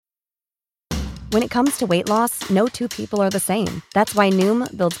When it comes to weight loss, no two people are the same. That's why Noom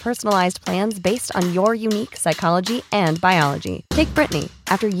builds personalized plans based on your unique psychology and biology. Take Brittany.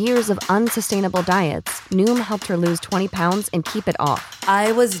 After years of unsustainable diets, Noom helped her lose 20 pounds and keep it off.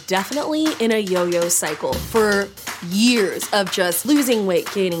 I was definitely in a yo-yo cycle for years of just losing weight,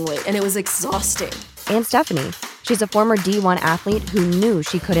 gaining weight, and it was exhausting. And Stephanie. She's a former D1 athlete who knew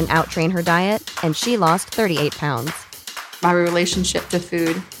she couldn't out-train her diet, and she lost 38 pounds. My relationship to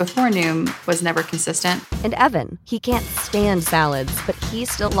food before Noom was never consistent. And Evan, he can't stand salads, but he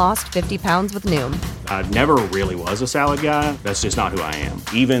still lost 50 pounds with Noom. I never really was a salad guy. That's just not who I am.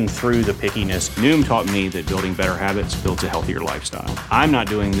 Even through the pickiness, Noom taught me that building better habits builds a healthier lifestyle. I'm not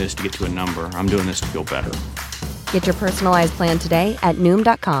doing this to get to a number. I'm doing this to feel better. Get your personalized plan today at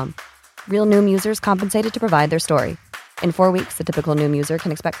Noom.com. Real Noom users compensated to provide their story. In 4 weeks, the typical Noom user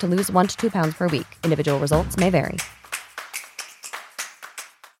can expect to lose 1 to 2 pounds per week. Individual results may vary.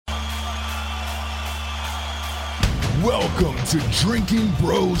 Welcome to Drinking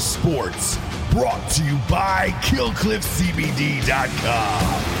Bros Sports, brought to you by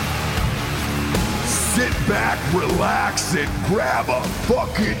KillcliffCBD.com. Sit back, relax, and grab a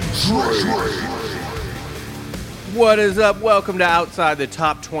fucking drink. What is up? Welcome to Outside the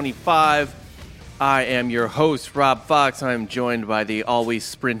Top 25. I am your host, Rob Fox. I'm joined by the always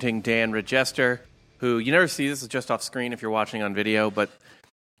sprinting Dan Regester, who you never see. This is just off screen if you're watching on video, but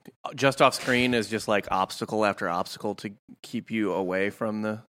just off screen is just like obstacle after obstacle to keep you away from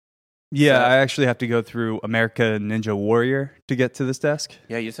the... Yeah, I actually have to go through America Ninja Warrior to get to this desk.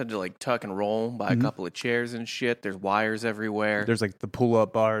 Yeah, you just had to like tuck and roll by a couple of chairs and shit. There's wires everywhere. There's like the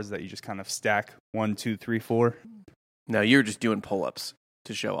pull-up bars that you just kind of stack 1, 2, 3, 4. No, you're just doing pull-ups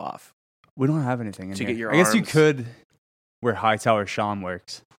to show off. We don't have anything in to here. Get your I guess arms. you could where Hightower Sean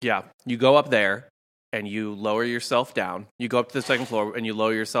works. Yeah, you go up there and you lower yourself down. You go up to the second floor and you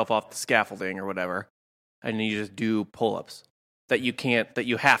lower yourself off the scaffolding or whatever, and you just do pull-ups that you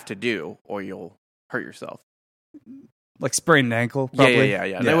have to do, or you'll hurt yourself. Like sprained ankle, probably.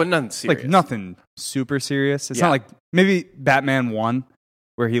 Yeah. No, nothing serious. Like nothing super serious. It's Yeah. not like maybe Batman 1,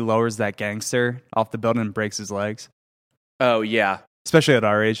 where he lowers that gangster off the building and breaks his legs. Oh, yeah. Especially at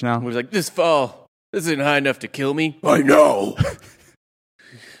our age now. He was like, this isn't high enough to kill me. I know.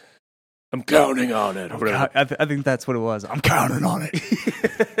 I'm counting on it. I think that's what it was. I'm counting on it.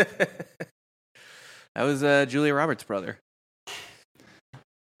 That was Julia Roberts' brother.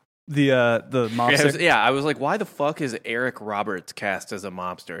 The mobster. Yeah, I was like, why the fuck is Eric Roberts cast as a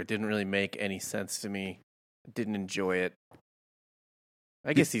mobster? It didn't really make any sense to me. I didn't enjoy it.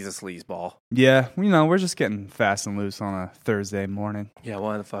 I guess he's a sleazeball. Yeah, we're just getting fast and loose on a Thursday morning. Yeah,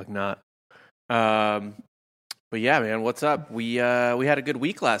 why the fuck not? But yeah, man, what's up? We had a good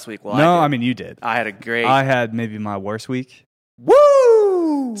week last week. Well, I mean you did. I had a great. I had maybe my worst week.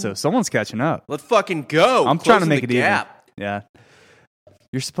 Woo! So someone's catching up. Let's fucking go. I'm trying to make it gap. even. Yeah.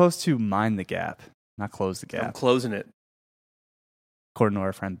 You're supposed to mind the gap, not close the gap. I'm closing it. According to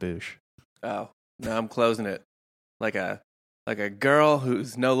our friend Boosh. Oh, no, I'm closing it. Like a girl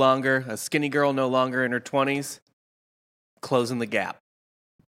who's no longer, a skinny girl no longer in her 20s, closing the gap.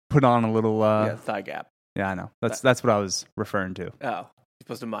 Put on a little... thigh gap. Yeah, I know. That's what I was referring to. Oh, you're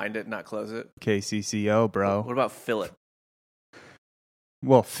supposed to mind it, not close it? KCCO, bro. What about fill it?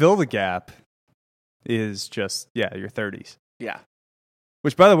 Well, fill the gap is just, your 30s. Yeah.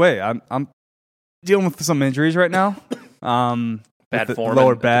 Which, by the way, I'm dealing with some injuries right now. Bad form.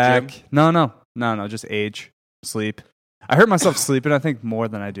 Lower back. No, just age, sleep. I hurt myself sleeping, I think, more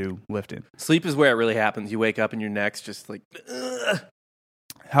than I do lifting. Sleep is where it really happens. You wake up and your neck's just like... Ugh.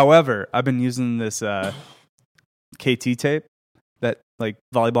 However, I've been using this KT tape that like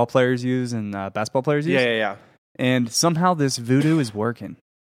volleyball players use and basketball players use. Yeah. And somehow this voodoo is working.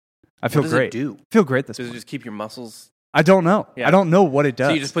 I feel what does great. It do? I feel great this Does morning. it just keep your muscles... I don't know. Yeah. I don't know what it does.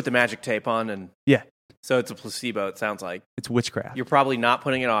 So you just put the magic tape on and... Yeah. So it's a placebo, it sounds like. It's witchcraft. You're probably not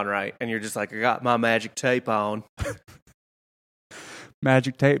putting it on right, and you're just like, I got my magic tape on.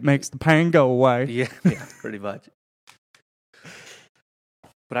 Magic tape makes the pain go away. Yeah, pretty much.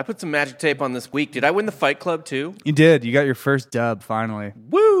 But I put some magic tape on this week. Did I win the Fight Club too? You did. You got your first dub, finally.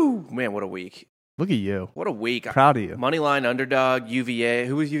 Woo! Man, what a week. Look at you. What a week. Proud of you. Moneyline underdog, UVA.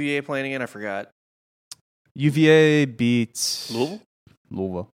 Who was UVA playing again? I forgot. UVA beats...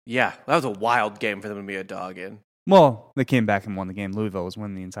 Louisville? Yeah, that was a wild game for them to be a dog in. Well, they came back and won the game. Louisville was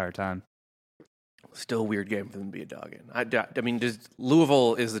winning the entire time. Still a weird game for them to be a dog in. I mean,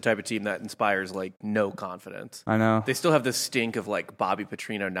 Louisville is the type of team that inspires, like, no confidence. I know. They still have this stink of, like, Bobby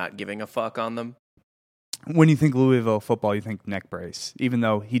Petrino not giving a fuck on them. When you think Louisville football, you think neck brace, even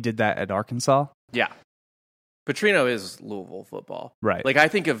though he did that at Arkansas. Yeah. Petrino is Louisville football. Right. Like, I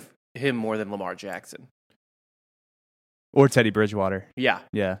think of him more than Lamar Jackson. Or Teddy Bridgewater. Yeah.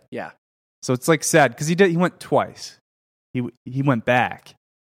 Yeah. Yeah. So it's like sad because he went twice. He went back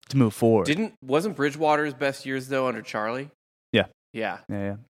to move forward. Wasn't Bridgewater's best years though under Charlie? Yeah. Yeah.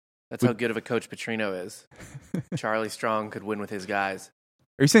 Yeah. That's how good of a coach Petrino is. Charlie Strong could win with his guys.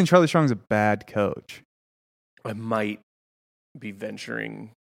 Are you saying Charlie Strong's a bad coach? I might be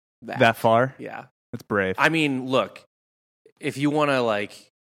venturing That far? Yeah. That's brave. I mean, look, if you want to like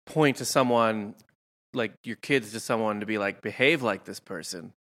point to someone, like your kids to someone to be like, behave like this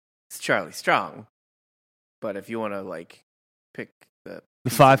person, it's Charlie Strong. But if you want to like pick the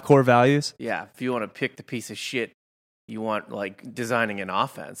 5 core values? Yeah, if you want to pick the piece of shit you want like designing an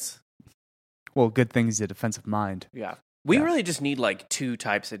offense. Well, good thing he's a defensive mind. Yeah. We really just need like 2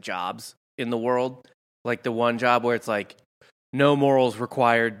 types of jobs in the world. Like the one job where it's like no morals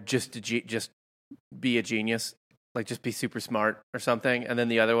required, just be a genius, like just be super smart or something. And then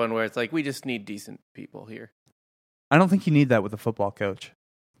the other one where it's like we just need decent people here. I don't think you need that with a football coach.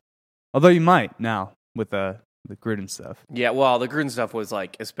 Although you might now with the Gruden stuff. Yeah, well, the Gruden stuff was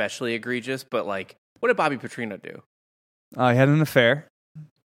like especially egregious, but like what did Bobby Petrino do? He had an affair.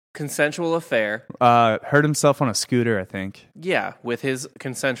 Consensual affair. Hurt himself on a scooter, I think. Yeah, with his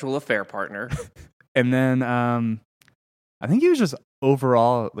consensual affair partner. And then I think he was just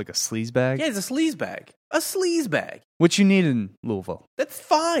overall like a sleazebag. Yeah, he's a sleazebag. A sleazebag. Which you need in Louisville. That's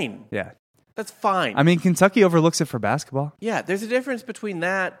fine. Yeah. That's fine. I mean, Kentucky overlooks it for basketball. Yeah, there's a difference between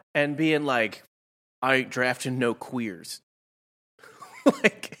that and being like, I ain't drafting no queers.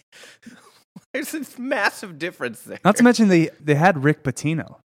 Like, there's a massive difference there. Not to mention they had Rick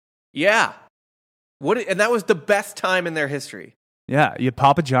Pitino. Yeah. And that was the best time in their history. Yeah, you had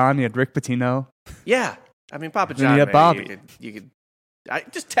Papa John, you had Rick Pitino. Yeah. I mean, Papa Then John, you had man, Bobby. you could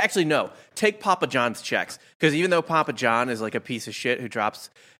actually, no. Take Papa John's checks. Because even though Papa John is like a piece of shit who drops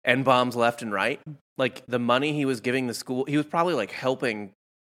N-bombs left and right, like the money he was giving the school, he was probably like helping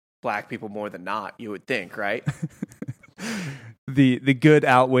black people more than not, you would think, right? The good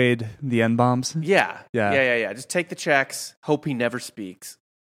outweighed the N-bombs. Yeah. Yeah. Just take the checks, hope he never speaks.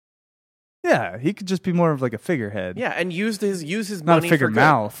 Yeah, he could just be more of like a figurehead. Yeah, and use his Not money a figure for good.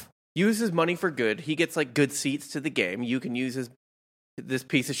 mouth. Use his money for good. He gets like good seats to the game. You can use this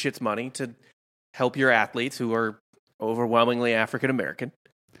piece of shit's money to help your athletes who are overwhelmingly African American.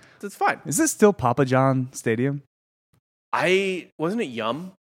 That's fine. Is this still Papa John Stadium? Wasn't it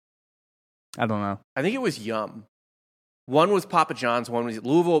Yum? I don't know. I think it was Yum. One was Papa John's, one was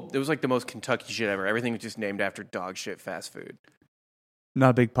Louisville. It was like the most Kentucky shit ever. Everything was just named after dog shit fast food.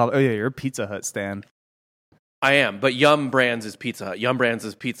 Not a big Papa. Oh yeah, you're a Pizza Hut stan. I am, but Yum Brands is Pizza Hut. Yum Brands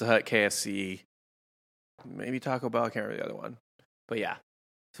is Pizza Hut, KFC, maybe Taco Bell. I can't remember the other one. But yeah.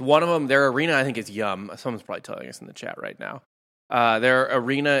 So one of them, their arena, I think, is Yum. Someone's probably telling us in the chat right now. Their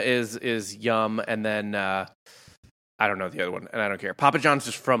arena is Yum, and then I don't know the other one, and I don't care. Papa John's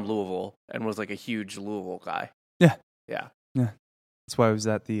just from Louisville and was like a huge Louisville guy. Yeah. Yeah. Yeah. That's why I was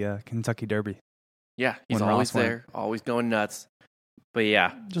at the Kentucky Derby. Yeah, he's When always Ross went. there, always going nuts. But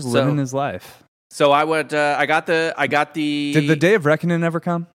yeah. Just living his life. So I went, I got the... Did the Day of Reckoning ever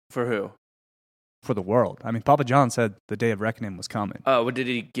come? For who? For the world. I mean, Papa John said the Day of Reckoning was coming. Oh, did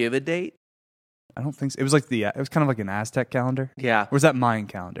he give a date? I don't think so. It was like it was kind of like an Aztec calendar. Yeah. Or was that Mayan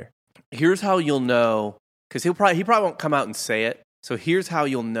calendar? Here's how you'll know, because he probably won't come out and say it. So here's how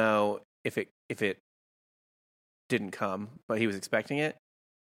you'll know if it didn't come, but he was expecting it.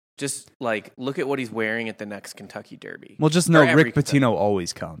 Just like look at what he's wearing at the next Kentucky Derby. Well, just know every Rick Pitino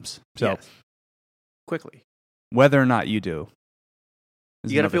always comes. So Yes. Quickly, whether or not you do,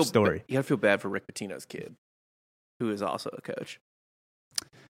 is you gotta another feel story. You gotta feel bad for Rick Pitino's kid, who is also a coach.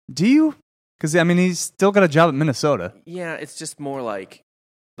 Do you? Because I mean, he's still got a job at Minnesota. Yeah, it's just more like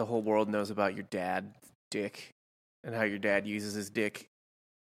the whole world knows about your dad, Dick, and how your dad uses his dick,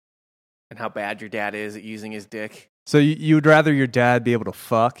 and how bad your dad is at using his dick. So you would rather your dad be able to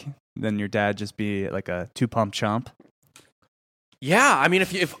fuck than your dad just be like a 2-pump chump? Yeah, I mean,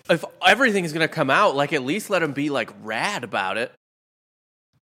 if everything is gonna come out, like at least let him be like rad about it.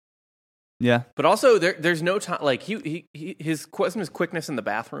 Yeah. But also, there's no time. Like his quickness in the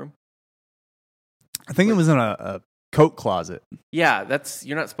bathroom. I think it was in a coat closet Yeah,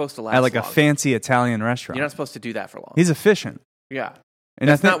 you're not supposed to last at like a long. fancy Italian restaurant. You're not supposed to do that for long. He's efficient. Yeah, And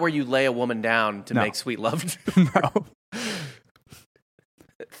that's I think, not where you lay a woman down to No. make sweet love. no.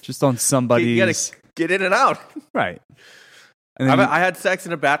 Just on somebody's... You gotta get in and out. Right. And then I had sex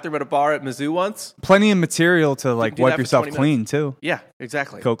in a bathroom at a bar at Mizzou once. plenty of material to like do that wipe for yourself 20 clean too. Yeah,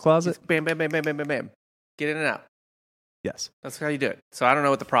 exactly. Coat closet? Just bam, bam, bam, bam, bam, bam, bam. Get in and out. Yes. That's how you do it. So I don't know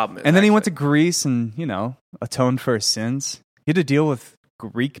what the problem is. And then he went to actually. Greece and, atoned for his sins. He had to deal with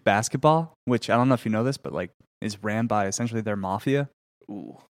Greek basketball, which I don't know if you know this, but like is ran by essentially their mafia.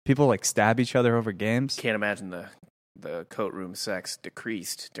 Ooh. People like stab each other over games. Can't imagine the coat room sex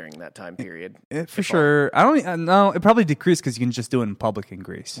decreased during that time period. For sure. I don't know. It probably decreased because you can just do it in public in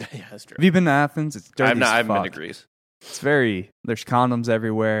Greece. Yeah, that's true. Have you been to Athens? It's dirty as I haven't been to fuck. Greece. It's there's condoms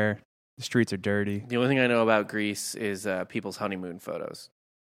everywhere. The streets are dirty. The only thing I know about Greece is people's honeymoon photos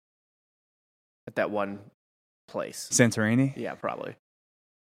at that one place. Santorini? Yeah, probably.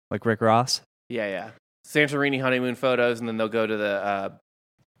 Like Rick Ross? Yeah. Santorini honeymoon photos, and then they'll go to the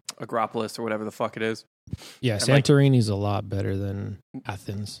Agropolis or whatever the fuck it is. Yeah, And Santorini's a lot better than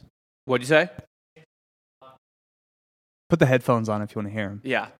Athens. What'd you say? Put the headphones on if you want to hear him.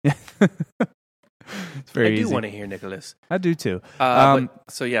 Yeah. It's very I do easy. want to hear Nicholas. I do too.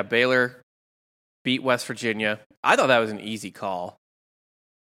 So yeah, Baylor beat West Virginia. I thought that was an easy call,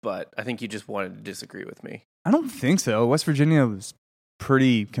 but I think you just wanted to disagree with me. I don't think so. West Virginia was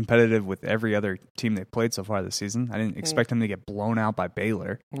pretty competitive with every other team they played so far this season. I didn't expect them to get blown out by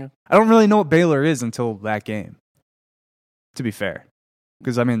Baylor. Yeah. I don't really know what Baylor is until that game, to be fair.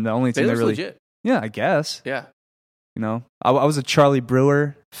 Because, I mean, the only team Baylor's they really... legit. Yeah, I guess. Yeah. You know, I was a Charlie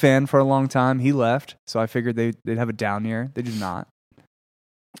Brewer fan for a long time. He left, so I figured they'd have a down year. They did not.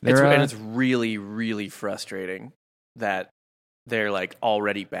 And it's really, really frustrating that they're like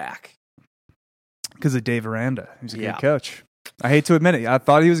already back. Because of Dave Aranda. He's a Yeah. good coach. I hate to admit it. I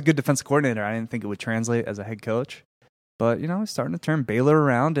thought he was a good defensive coordinator. I didn't think it would translate as a head coach. But, you know, he's starting to turn Baylor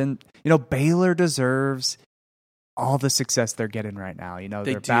around. And, you know, Baylor deserves all the success they're getting right now. You know,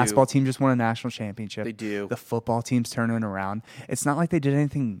 They their do. basketball team just won a national championship. They do. The football team's turning around. It's not like they did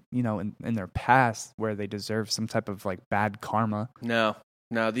anything, you know, in their past where they deserve some type of, like, bad karma. No,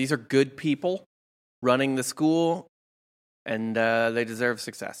 these are good people running the school, and they deserve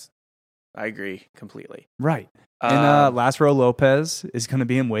success. I agree completely. Right. And Lazaro Lopez is going to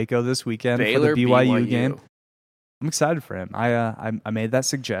be in Waco this weekend Baylor, for the BYU game. I'm excited for him. I made that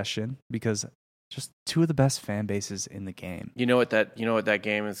suggestion because just two of the best fan bases in the game. You know what that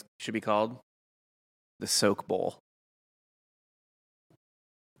game should be called? The Soak Bowl.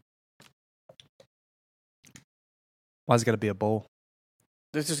 Why's it got to be a bowl?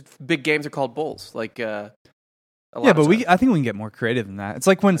 There's just big games are called bowls. Like Yeah, but I think we can get more creative than that. It's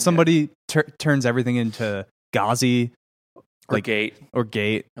like when somebody turns everything into Ghazi or Gate. or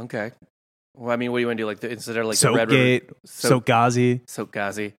Gate. Okay. Well, I mean, what do you want to do? Like instead of like Soak the Red Gate, River Soak Ghazi. Soak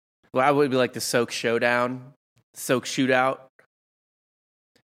Ghazi. Well, I would be like the Soak Showdown, Soak Shootout.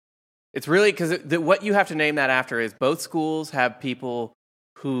 It's really because what you have to name that after is both schools have people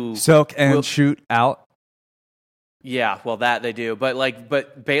who Soak and shoot out. Yeah, well, that they do,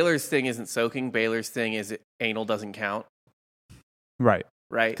 but Baylor's thing isn't soaking. Baylor's thing is anal doesn't count. Right.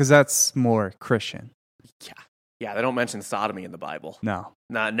 Because that's more Christian. Yeah, they don't mention sodomy in the Bible. No.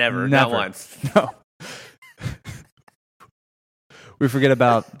 Never. Not once. No. We forget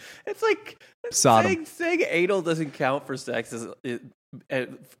about it's like Sodom. Saying anal doesn't count for sex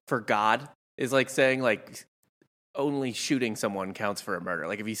for God is like saying like only shooting someone counts for a murder.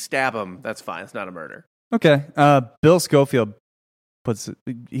 Like if you stab them, that's fine. It's not a murder. Okay. Bill Schofield puts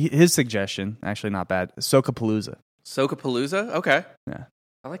his suggestion, actually not bad, Soakapalooza. Soakapalooza? Okay. Yeah.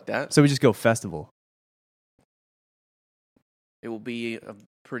 I like that. So we just go festival. It will be a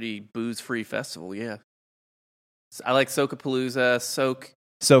pretty booze-free festival, yeah. I like Soakapalooza,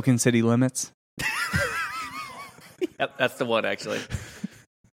 Soaking City Limits. Yep, that's the one, actually.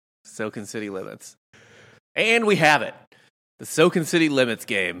 Soaking City Limits. And we have it. The Soaking City Limits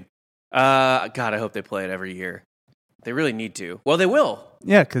game. God, I hope they play it every year. They really need to. Well, they will.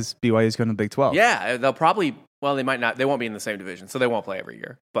 Yeah, because BYU is going to Big 12. Yeah, they'll probably... Well, they might not. They won't be in the same division, so they won't play every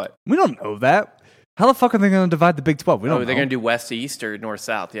year. But we don't know that. How the fuck are they going to divide the Big 12? We don't know. They're going to do West-East or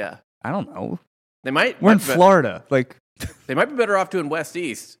North-South, yeah. I don't know. They might. We're in Florida. Like, they might be better off doing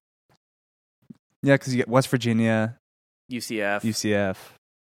West-East. Yeah, because you get West Virginia, UCF.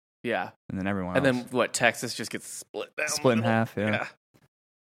 Yeah. And then everyone else. And then, what, Texas just gets split down? Split in half, yeah.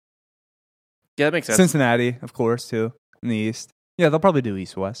 Yeah, that makes sense. Cincinnati, of course, too, in the East. Yeah, they'll probably do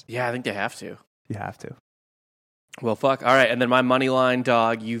East-West. Yeah, I think they have to. You have to. Well, fuck. All right, and then my money line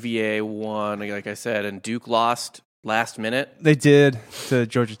dog, UVA won, like I said, and Duke lost last minute. They did to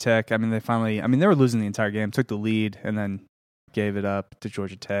Georgia Tech. I mean, they were losing the entire game, took the lead, and then gave it up to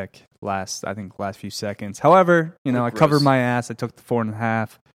Georgia Tech last few seconds. However, I covered my ass. I took the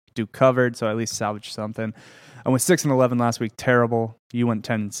 4.5. Duke covered, so I at least salvaged something. I went 6-11 last week. Terrible. You went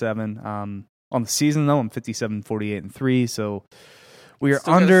 10-7. On the season, though, I'm 57, 48, and 3. So we are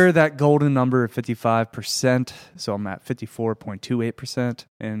under that golden number of 55%. So I'm at 54.28%.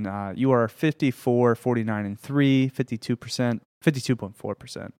 And you are 54, 49, and 3, 52%.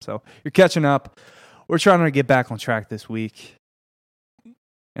 52.4%. So you're catching up. We're trying to get back on track this week.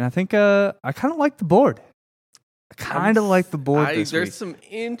 And I think I kind of like the board. This there's week. some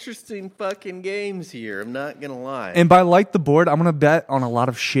interesting fucking games here. I'm not going to lie. And by like the board, I'm going to bet on a lot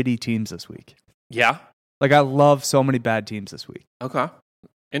of shitty teams this week. Yeah? Like, I love so many bad teams this week. Okay.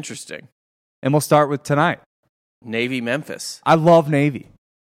 Interesting. And we'll start with tonight. Navy, Memphis. I love Navy.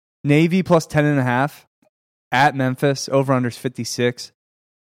 Navy plus 10.5 at Memphis. Over-unders 56.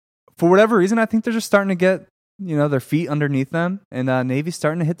 For whatever reason, I think they're just starting to get, their feet underneath them. And Navy's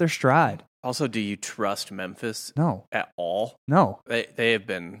starting to hit their stride. Also, do you trust Memphis? No. At all? No. They have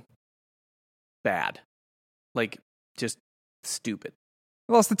been bad. Like, just stupid.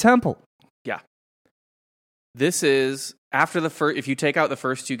 They lost to Temple. Yeah. This is, after the first, if you take out the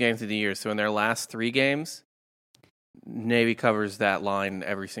first 2 games of the year, so in their last 3 games, Navy covers that line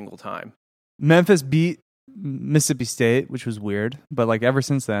every single time. Memphis beat Mississippi State, which was weird. But, ever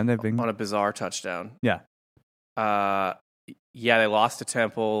since then, they've been... On a bizarre touchdown. Yeah. Yeah, they lost to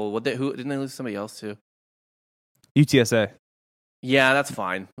Temple. Didn't they lose to somebody else too? UTSA. Yeah, that's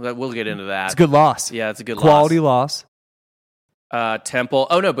fine. We'll get into that. It's a good loss. Yeah, it's a good quality loss. Temple.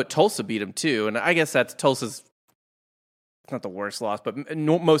 Oh no, but Tulsa beat them too, and I guess that's Tulsa's. It's not the worst loss, but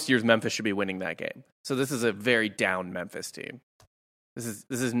most years Memphis should be winning that game. So this is a very down Memphis team. This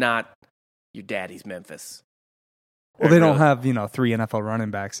is not your daddy's Memphis. Well, they don't have 3 NFL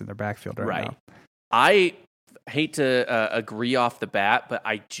running backs in their backfield right now. I hate to agree off the bat, but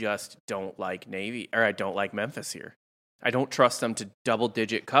I just don't like Navy, or I don't like Memphis here. I don't trust them to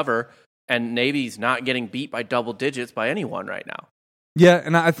double-digit cover, and Navy's not getting beat by double digits by anyone right now. Yeah,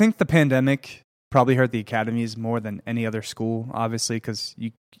 and I think the pandemic probably hurt the academies more than any other school, obviously, because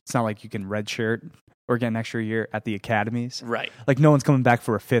it's not like you can redshirt or get an extra year at the academies. Right. Like, no one's coming back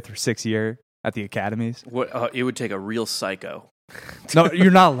for a 5th or 6th year at the academies. It would take a real psycho. No,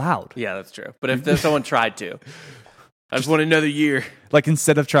 you're not allowed. Yeah, that's true. But if someone tried to, I just want another year. Like,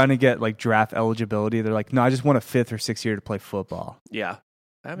 instead of trying to get draft eligibility, they're like, no, I just want a 5th or 6th year to play football. Yeah.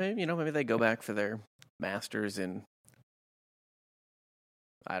 I mean, maybe they go back for their masters in,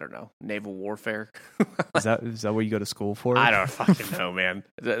 I don't know, naval warfare. Is that what you go to school for? I don't fucking know, man.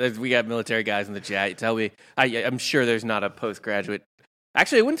 We got military guys in the chat. You tell me. I'm sure there's not a postgraduate.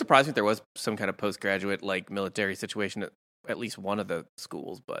 Actually, it wouldn't surprise me if there was some kind of postgraduate military situation at least one of the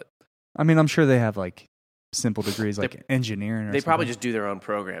schools, but I mean, I'm sure they have simple degrees engineering. They probably just do their own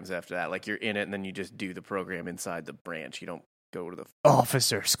programs after that. Like, you're in it, and then you just do the program inside the branch. You don't go to the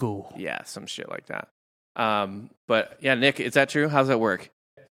officer school. Yeah, some shit like that. But yeah, Nick, is that true? How's that work?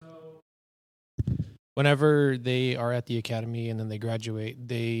 Whenever they are at the academy and then they graduate,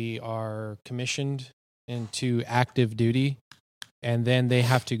 they are commissioned into active duty, and then they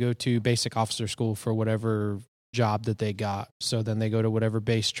have to go to basic officer school for whatever job that they got. So then they go to whatever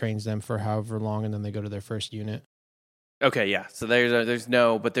base trains them for however long, and then they go to their first unit. Okay, yeah. So there's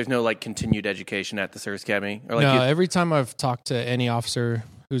no continued education at the service academy. Or no, every time I've talked to any officer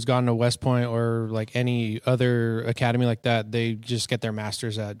who's gone to West Point or any other academy like that, they just get their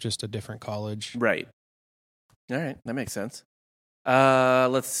master's at just a different college. Right. All right, that makes sense.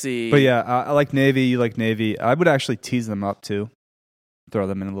 Let's see. But yeah, I like Navy. You like Navy. I would actually tease them up too. Throw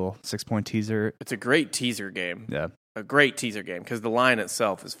them in a little 6-point teaser. It's a great teaser game. Yeah. A great teaser game because the line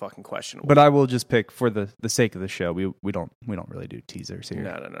itself is fucking questionable. But I will just pick for the sake of the show. We don't really do teasers here.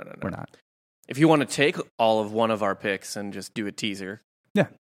 No. We're not. If you want to take all of one of our picks and just do a teaser, yeah,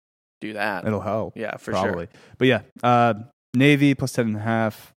 do that. It'll help. Yeah, for probably. sure. But yeah, Navy plus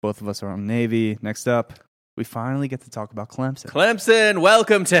 10.5. Both of us are on Navy. Next up, we finally get to talk about Clemson. Clemson,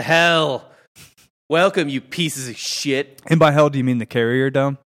 welcome to hell. Welcome, you pieces of shit. And by hell, do you mean the Carrier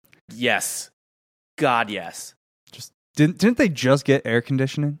Dome? Yes. God, yes. Just didn't they just get air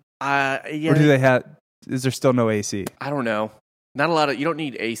conditioning? Yeah. Or do they have? Is there still no AC? I don't know. Not a lot of. You don't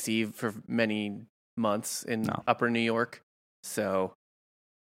need AC for many months in Upper New York. So,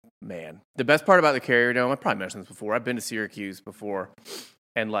 man, the best part about the Carrier Dome, I probably mentioned this before. I've been to Syracuse before,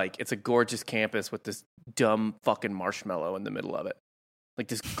 and it's a gorgeous campus with this dumb fucking marshmallow in the middle of it.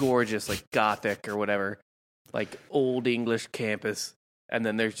 This gorgeous, Gothic or whatever, old English campus. And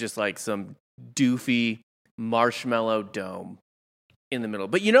then there's just some doofy marshmallow dome in the middle.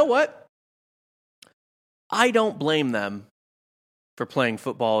 But you know what? I don't blame them for playing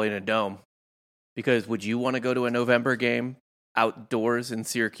football in a dome. Because would you want to go to a November game outdoors in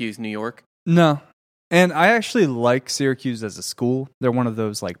Syracuse, New York? No. And I actually like Syracuse as a school. They're one of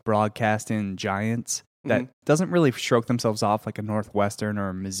those broadcasting giants that doesn't really stroke themselves off like a Northwestern or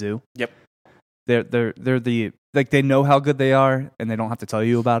a Mizzou. Yep. They're the they know how good they are and they don't have to tell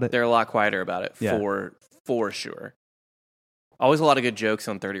you about it. They're a lot quieter about it for sure. Always a lot of good jokes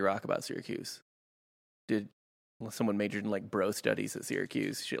on 30 Rock about Syracuse. Did someone majored in like bro studies at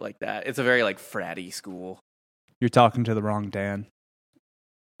Syracuse, shit like that. It's a very like fratty school. You're talking to the wrong Dan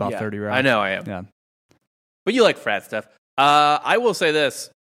about 30 Rock. I know I am. Yeah. But you like frat stuff. I will say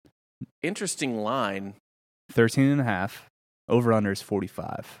this. Interesting line. 13.5. Over-under is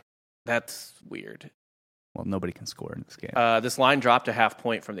 45. That's weird. Well, nobody can score in this game. This line dropped a half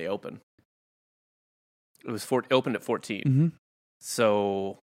point from the open. It was opened at 14. Mm-hmm.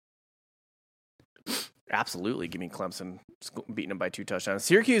 So, absolutely, give me Clemson beating them by 2 touchdowns.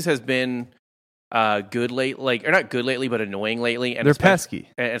 Syracuse has been good lately, or not good lately, but annoying lately. And they're pesky.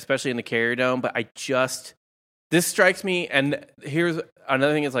 Especially in the Carrier Dome. But this strikes me, and here's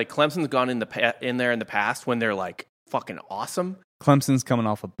another thing is like Clemson's gone in there in the past when they're like fucking awesome. Clemson's coming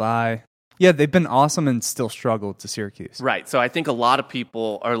off a bye. Yeah, they've been awesome and still struggled to Syracuse. Right. So I think a lot of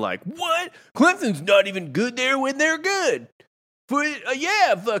people are like, what? Clemson's not even good there when they're good.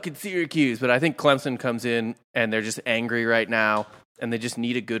 Fucking Syracuse. But I think Clemson comes in and they're just angry right now and they just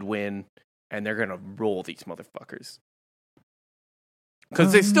need a good win and they're going to roll these motherfuckers.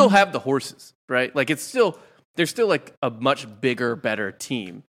 Because they still have the horses, right? Like they're still like a much bigger, better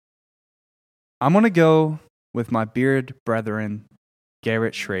team. I'm going to go with my beard brethren,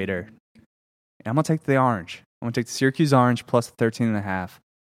 Garrett Schrader. I'm going to take the orange. I'm going to take the Syracuse orange plus 13.5.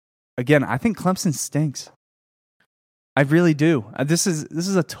 Again, I think Clemson stinks. I really do. This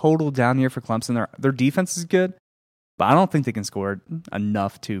is a total down year for Clemson. Their defense is good, but I don't think they can score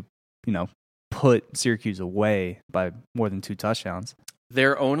enough to, put Syracuse away by more than 2 touchdowns.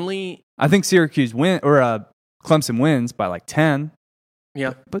 I think Clemson wins by like 10.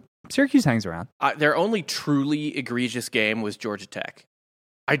 Yeah. But Syracuse hangs around. Their only truly egregious game was Georgia Tech.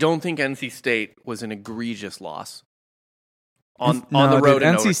 I don't think NC State was an egregious loss. On the road.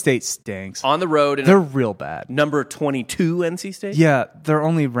 NC State stinks. On the road. They're real bad. Number 22 NC State? Yeah, they're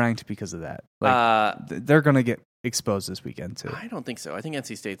only ranked because of that. They're going to get exposed this weekend, too. I don't think so. I think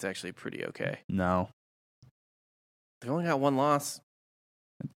NC State's actually pretty okay. No. They've only got 1 loss.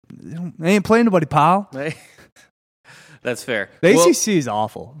 They ain't playing nobody, pal. That's fair. The ACC is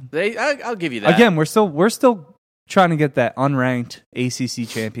awful. I'll give you that. Again, we're still trying to get that unranked ACC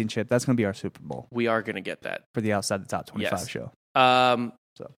championship. That's going to be our Super Bowl. We are going to get that for the Outside the Top 25 show.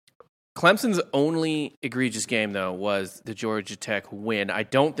 Clemson's only egregious game, though, was the Georgia Tech win. I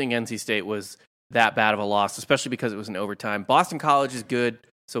don't think NC State was that bad of a loss, especially because it was in overtime. Boston College is good,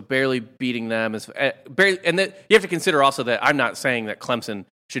 so barely beating them is barely. And you have to consider also that I'm not saying that Clemson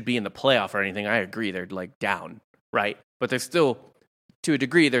should be in the playoff or anything. I agree, they're like down, right? But they're still, to a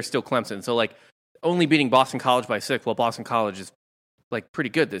degree, they're still Clemson. So like only beating Boston College by 6, well, Boston College is like pretty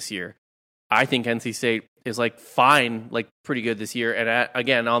good this year. I think NC State is like fine, like pretty good this year. And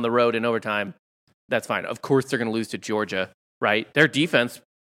again, on the road in overtime, that's fine. Of course, they're going to lose to Georgia, right? Their defense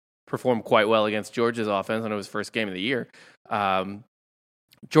performed quite well against Georgia's offense, and it was first game of the year.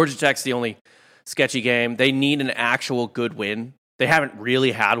 Georgia Tech's the only sketchy game. They need an actual good win. They haven't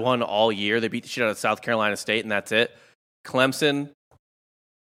really had one all year. They beat the shit out of South Carolina State, and that's it. Clemson,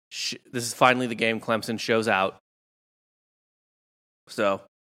 this is finally the game Clemson shows out. So,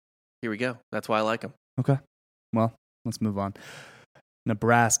 here we go. That's why I like them. Okay. Well, let's move on.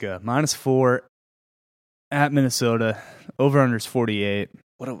 Nebraska, -4 at Minnesota. Over-under is 48.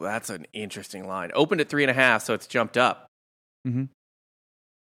 That's an interesting line. Opened at 3.5, so it's jumped up. Mm-hmm.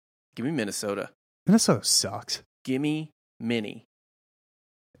 Give me Minnesota. Minnesota sucks. Give me Minnie.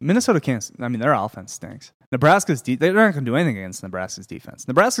 Minnesota can't. I mean, their offense stinks. Nebraska's they're not going to do anything against Nebraska's defense.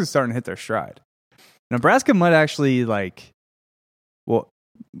 Nebraska's starting to hit their stride. Nebraska might actually beginning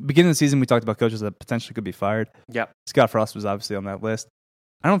of the season we talked about coaches that potentially could be fired. Yep. Scott Frost was obviously on that list.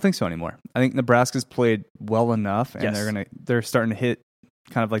 I don't think so anymore. I think Nebraska's played well enough, and they're starting to hit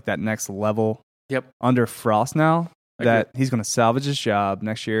kind of like that next level. Yep. Under Frost now that he's going to salvage his job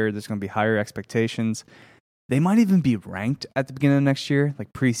next year. There's going to be higher expectations. They might even be ranked at the beginning of next year,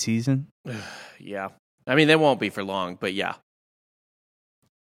 like preseason. Yeah. I mean, they won't be for long, but yeah.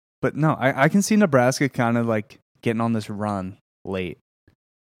 But no, I can see Nebraska kind of like getting on this run late.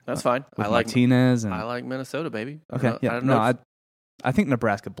 That's fine. I like Martinez. I like Minnesota, baby. Okay, I think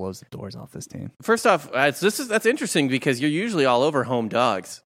Nebraska blows the doors off this team. First off, that's interesting because you're usually all over home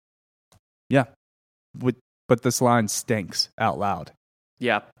dogs. Yeah, but this line stinks out loud.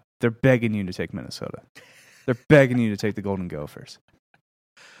 Yeah. They're begging you to take Minnesota. They're begging you to take the Golden Gophers.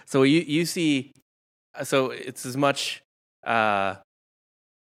 So you see, so it's as much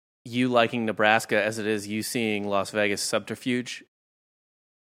you liking Nebraska as it is you seeing Las Vegas subterfuge.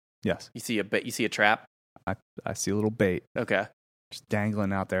 Yes. You see a trap. I see a little bait. Okay. Just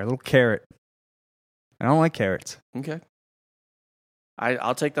dangling out there, a little carrot. I don't like carrots. Okay.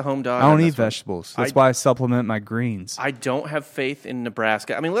 I'll take the home dog. I don't eat vegetables. That's why I supplement my greens. I don't have faith in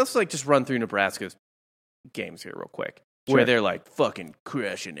Nebraska. I mean, let's just run through Nebraska's games here real quick, where they're like fucking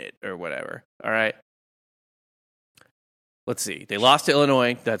crushing it or whatever. All right. Let's see. They lost to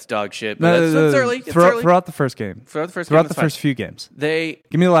Illinois. That's dog shit. But that's early. It's early. Throughout the first game. Throughout the first few games. Give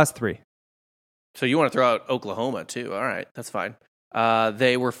me the last 3. So you want to throw out Oklahoma too? All right, that's fine.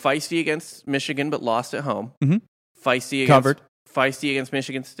 They were feisty against Michigan, but lost at home. Mm-hmm. Feisty against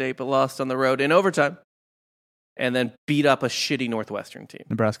Michigan State, but lost on the road in overtime. And then beat up a shitty Northwestern team.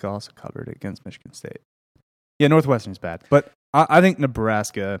 Nebraska also covered against Michigan State. Yeah, Northwestern's bad, but I think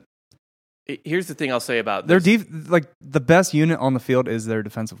Nebraska. Here's the thing I'll say about this. The best unit on the field is their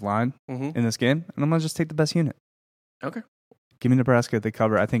defensive line in this game, and I'm gonna just take the best unit. Okay. Give me Nebraska. They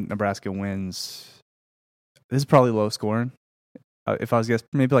cover. I think Nebraska wins. This is probably low scoring. If I was guessing,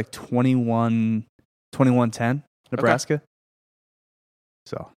 maybe like 21-10 Nebraska. Okay.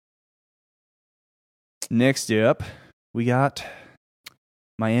 So next up, we got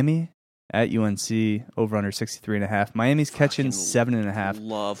Miami at UNC over under 63.5. Miami's catching 7.5.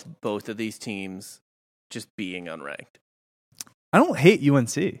 Love both of these teams just being unranked. I don't hate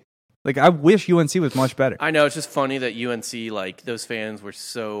UNC. Like, I wish UNC was much better. I know, it's just funny that UNC, like, those fans were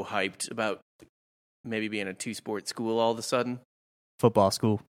so hyped about maybe being a 2-sport school all of a sudden. Football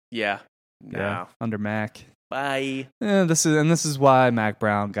school. Yeah. No. Yeah, under Mac. Bye. Yeah, this is why Mac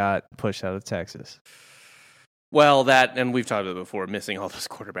Brown got pushed out of Texas. Well, that, and we've talked about it before, missing all those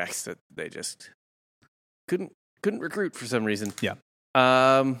quarterbacks that they just couldn't recruit for some reason. Yeah.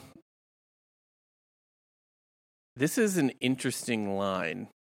 This is an interesting line.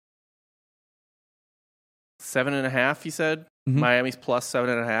 7.5, you said? Mm-hmm. Miami's plus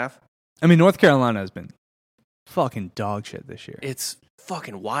 7.5. I mean, North Carolina has been fucking dog shit this year. It's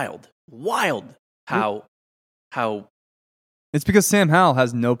fucking wild. Wild how It's because Sam Howell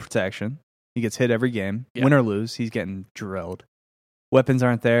has no protection. He gets hit every game. Yeah. Win or lose, he's getting drilled. Weapons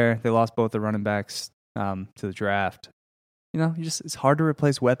aren't there. They lost both the running backs to the draft. You know, it's hard to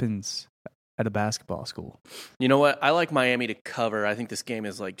replace weapons at a basketball school. You know what? I like Miami to cover. I think this game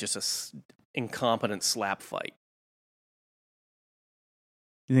is like just a incompetent slap fight.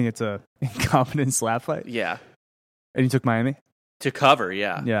 You think it's a incompetent slap fight? Yeah. And you took Miami? To cover,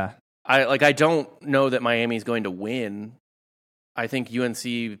 yeah. Yeah. I don't know that Miami's going to win. I think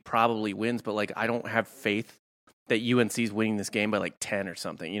UNC probably wins, but like I don't have faith that UNC's winning this game by like 10 or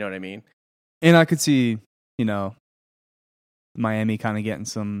something. You know what I mean? And I could see, Miami kind of getting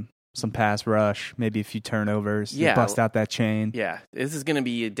some pass rush, maybe a few turnovers, yeah, bust out that chain. Yeah, this is going to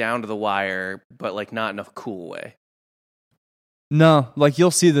be down to the wire, but like not in a cool way. No, like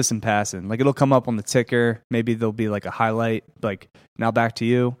you'll see this in passing. Like it'll come up on the ticker. Maybe there'll be like a highlight, like now back to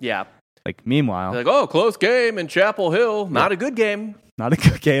you. Yeah. Like meanwhile, they're like, oh, close game in Chapel Hill. Not a good game. Not a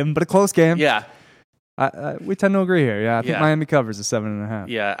good game, but a close game. Yeah. We tend to agree here. Yeah, I think Miami covers a 7.5.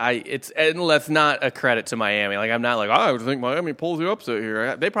 Yeah, and that's not a credit to Miami. Like I'm not like, I think Miami pulls the upset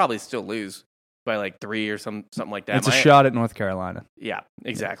here. They probably still lose by like 3 or something like that. It's a shot at North Carolina. Yeah,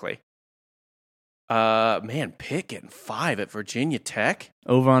 exactly. Man, Pitt getting 5 at Virginia Tech.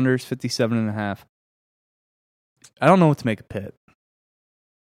 Over-unders 57.5. I don't know what to make of Pitt.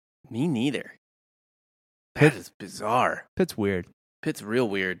 Me neither. That is bizarre. Pitt's weird. Pitt's real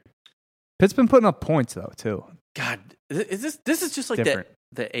weird. Pitt's been putting up points though too. God, is this is just like the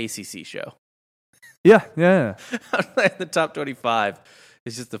ACC show? Yeah. The top 25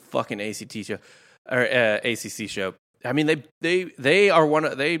 is just the fucking ACT show or ACC show. I mean, they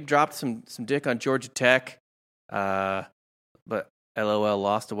are they dropped some dick on Georgia Tech, but LOL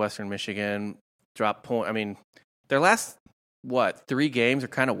lost to Western Michigan. Dropped point. I mean, their last 3 games are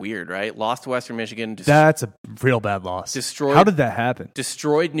kind of weird, right? Lost to Western Michigan. That's a real bad loss. Destroyed. How did that happen?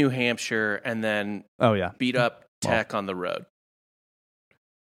 Destroyed New Hampshire and then beat up Tech on the road.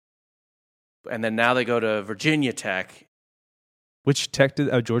 And then now they go to Virginia Tech. Which Tech did?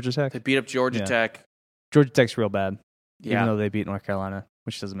 Oh, Georgia Tech? They beat up Georgia Tech. Georgia Tech's real bad. Yeah. Even though they beat North Carolina,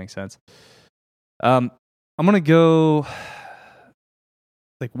 which doesn't make sense. I'm going to go,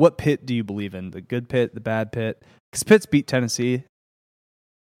 like, what Pitt do you believe in? The good Pitt, the bad Pitt? Because Pitt's beat Tennessee.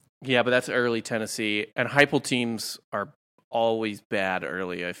 Yeah, but that's early Tennessee. And Heupel teams are always bad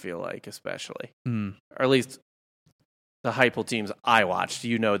early, I feel like, especially. Or at least the Heupel teams I watched.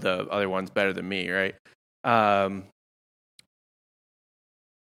 You know the other ones better than me, right?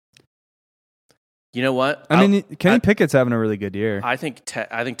 You know what? I mean, Kenny Pickett's having a really good year. I think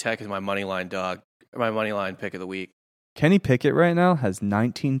Tech is my money line dog, my money line pick of the week. Kenny Pickett right now has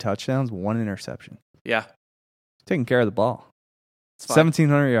 19 touchdowns, 1 interception. Yeah. Taking care of the ball.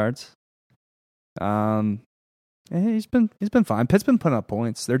 1,700 yards. He's been fine. Pitt's been putting up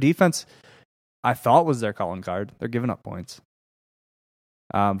points. Their defense, I thought, was their calling card. They're giving up points.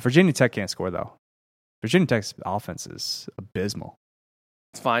 Virginia Tech can't score, though. Virginia Tech's offense is abysmal.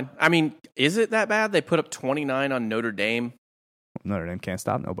 It's fine. I mean, is it that bad? They put up 29 on Notre Dame. Notre Dame can't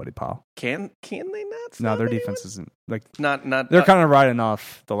stop nobody, Paul. Can they not? No, their anyone? defense isn't like Not. They're kind of riding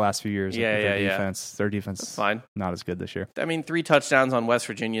off the last few years. Yeah, with their yeah. defense. Their defense That's is fine. not as good this year. I mean, 3 touchdowns on West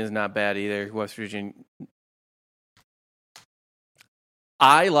Virginia is not bad either. West Virginia.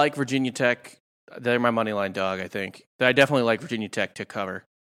 I like Virginia Tech. They're my money line dog. I think I definitely like Virginia Tech to cover.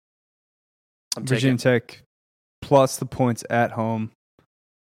 Virginia Tech plus the points at home.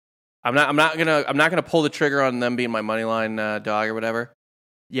 I'm not gonna pull the trigger on them being my money line dog or whatever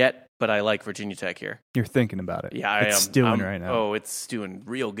yet, but I like Virginia Tech here. You're thinking about it. Yeah, it's stewing right now. Oh, it's stewing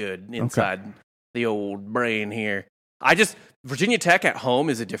real good inside the old brain here. Virginia Tech at home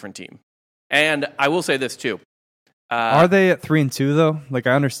is a different team, and I will say this too. Are they at 3-2 though? Like,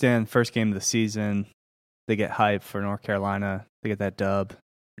 I understand first game of the season, they get hype for North Carolina. They get that dub.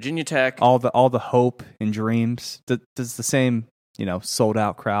 Virginia Tech, all the hope and dreams. Does the same sold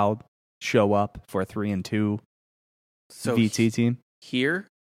out crowd show up for a 3-2 VT team? Here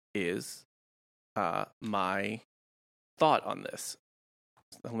is my thought on this.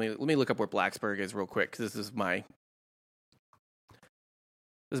 Let me look up where Blacksburg is real quick, because this is my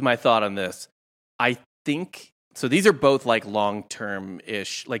thought on this. I think so. These are both like long term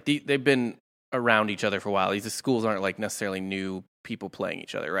ish. Like they've been around each other for a while. These schools aren't like necessarily new people playing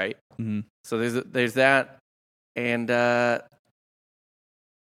each other, right? Mm-hmm. So there's that, and yeah,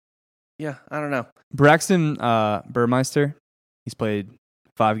 I don't know. Braxton Burmeister, he's played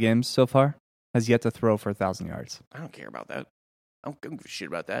 5 games so far, has yet to throw for 1,000 yards. I don't care about that. I don't give a shit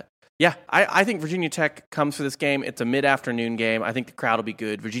about that. Yeah, I think Virginia Tech comes for this game. It's a mid-afternoon game. I think the crowd will be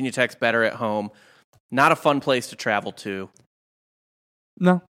good. Virginia Tech's better at home. Not a fun place to travel to.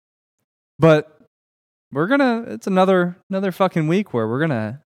 No. But it's another fucking week where we're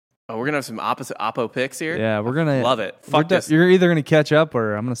gonna have some opposite oppo picks here. Yeah, we're gonna love it. Fuck this. You're either gonna catch up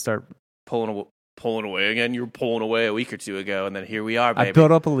or I'm gonna start pulling away again. You were pulling away a week or two ago, and then here we are, baby. I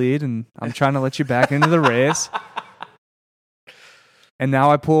built up a lead, and I'm trying to let you back into the race. And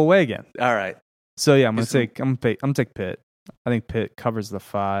now I pull away again. All right. So yeah, I'm gonna take Pitt. I think Pitt covers the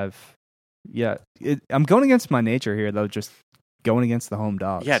 5. Yeah, I'm going against my nature here though. Just going against the home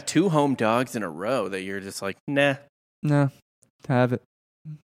dogs. Yeah, 2 home dogs in a row that you're just like, nah. No, have it.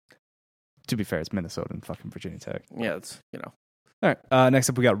 To be fair, it's Minnesota and fucking Virginia Tech. Yeah, it's All right.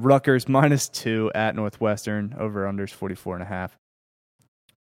 Next up, we got Rutgers -2 at Northwestern. Over unders 44.5.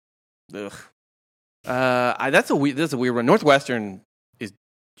 Ugh. That's a weird one. Northwestern is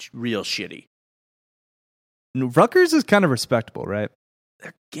real shitty. Rutgers is kind of respectable, right?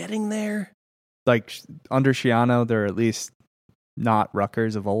 They're getting there. Like under Schiano, they're at least not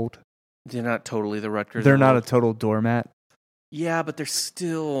Rutgers of old. They're not totally the Rutgers. They're not a total doormat. Yeah, but they've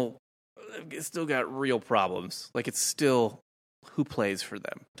still got real problems. Like it's still who plays for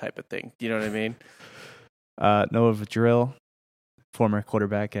them type of thing. You know what I mean? Noah Vedril, former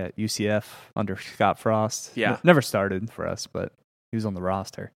quarterback at UCF under Scott Frost. Yeah. Never started for us, but he was on the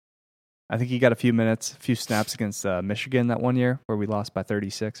roster. I think he got a few snaps against Michigan that one year where we lost by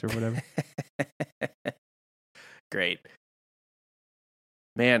 36 or whatever. Great.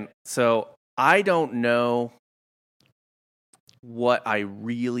 Man, so I don't know what I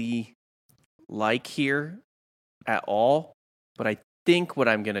really like here at all, but I think what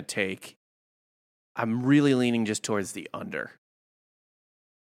I'm going to take, I'm really leaning just towards the under.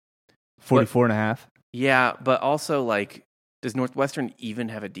 44.5. Yeah, but also like, does Northwestern even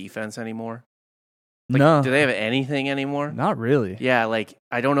have a defense anymore? Like, no. Do they have anything anymore? Not really. Yeah, like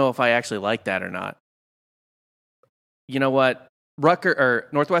I don't know if I actually like that or not. You know what?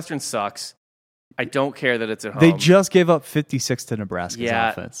 Northwestern sucks. I don't care that it's at home. They just gave up 56 to Nebraska's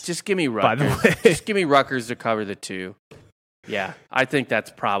offense. Just give me Rutgers. By the way. Just give me Rutgers to cover the 2. Yeah, I think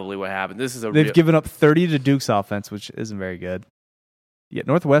that's probably what happened. They've given up 30 to Duke's offense, which isn't very good. Yeah,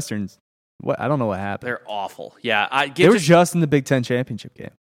 Northwestern's I don't know what happened. They're awful. Yeah, they were just in the Big Ten championship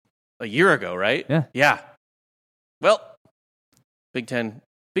game a year ago, right? Yeah. Yeah. Well, Big Ten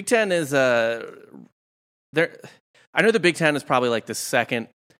is there. I know the Big Ten is probably like the second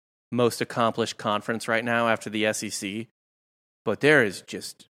most accomplished conference right now after the SEC, but there is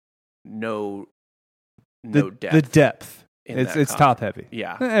just no depth. The depth. It's top heavy.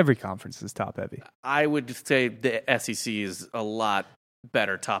 Yeah. Every conference is top heavy. I would say the SEC is a lot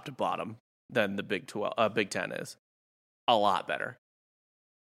better top to bottom than the Big 10 is. A lot better.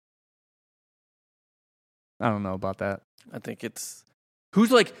 I don't know about that. I think it's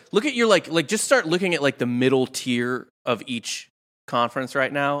Who's like, look at your like just start looking at like the middle tier of each conference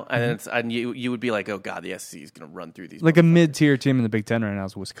right now, and you would be like, oh god, the SEC is going to run through these. Like a mid-tier team in the Big Ten right now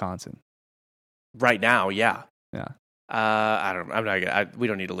is Wisconsin. Right now, yeah. I don't. I'm not gonna. We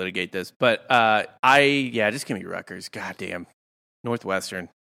don't need to litigate this, but just give me Rutgers. Goddamn, Northwestern.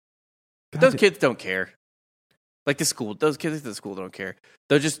 Those kids don't care. Like those kids at the school don't care.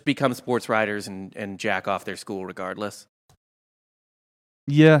 They'll just become sports writers and jack off their school regardless.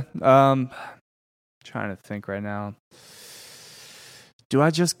 Yeah. Trying to think right now. Do I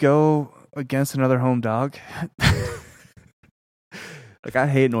just go against another home dog? Like, I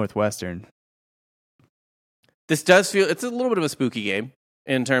hate Northwestern. This does feel, it's a little bit of a spooky game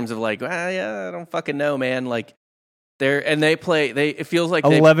in terms of like, I don't fucking know, man. Like, it feels like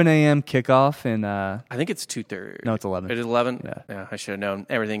 11 a.m. kickoff in I think it's 2:30. No, it's 11. It is 11? Yeah, I should have known.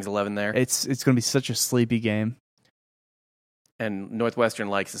 Everything's 11 there. It's going to be such a sleepy game. And Northwestern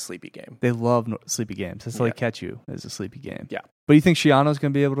likes a sleepy game. They love sleepy games. That's how they catch you, as a sleepy game. Yeah. But you think Shiano's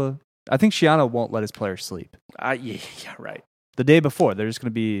going to be able to? I think Shiano won't let his players sleep. Yeah, right. The day before, they're just going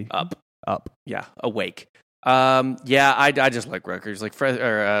to be up. Yeah, awake. I just like Rutgers. Like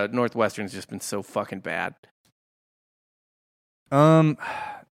Northwestern's just been so fucking bad. You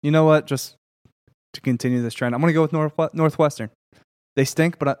know what? Just to continue this trend, I'm going to go with Northwestern. They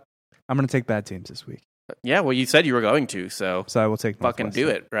stink, but I'm going to take bad teams this week. Yeah, well, you said you were going to, so I will take fucking do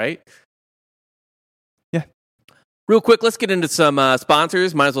it, right? Yeah. Real quick, let's get into some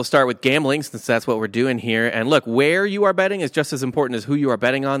sponsors. Might as well start with gambling, since that's what we're doing here. And look, where you are betting is just as important as who you are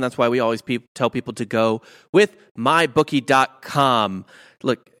betting on. That's why we always tell people to go with MyBookie.com.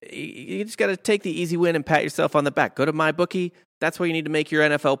 Look, you just got to take the easy win and pat yourself on the back. Go to MyBookie. That's where you need to make your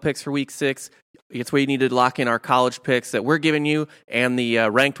NFL picks for Week 6. It's where you need to lock in our college picks that we're giving you and the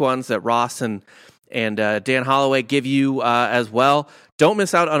ranked ones that Ross and Dan Holloway give you as well. Don't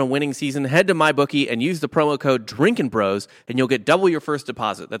miss out on a winning season. Head to MyBookie and use the promo code Drinkin' Bros, and you'll get double your first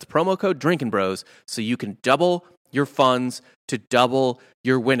deposit. That's promo code Drinkin' Bros, so you can double your funds to double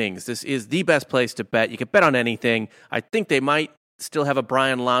your winnings. This is the best place to bet. You can bet on anything. I think they might still have a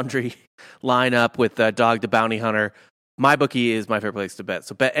Brian Laundrie lineup with Dog the Bounty Hunter. MyBookie is my favorite place to bet.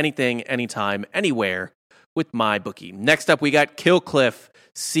 So bet anything, anytime, anywhere with MyBookie. Next up, we got Killcliff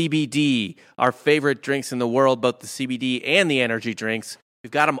CBD, our favorite drinks in the world, both the CBD and the energy drinks.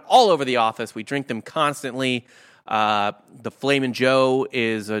 We've got them all over the office. We drink them constantly. The Flamin' Joe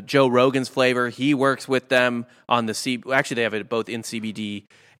is Joe Rogan's flavor. He works with them on the actually, they have it both in CBD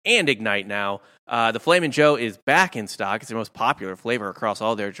and Ignite now. The Flamin' Joe is back in stock. It's their most popular flavor across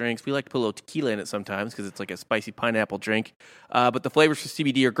all their drinks. We like to put a little tequila in it sometimes because it's like a spicy pineapple drink. But the flavors for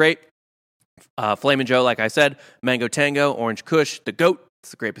CBD are great. Flamin' Joe, like I said, Mango Tango, Orange Kush, the GOAT. It's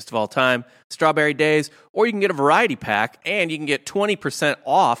the greatest of all time. Strawberry Days, or you can get a variety pack, and you can get 20%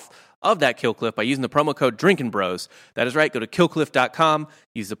 off of that Killcliff by using the promo code Drinkin' Bros. That is right. Go to killcliff.com,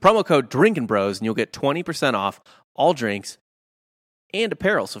 use the promo code Drinkin' Bros, and you'll get 20% off all drinks and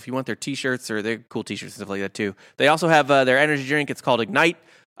apparel. So if you want their t-shirts, or their cool t-shirts and stuff like that too. They also have their energy drink. It's called Ignite.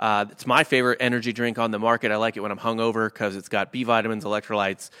 It's my favorite energy drink on the market. I like it when I'm hungover because it's got B vitamins,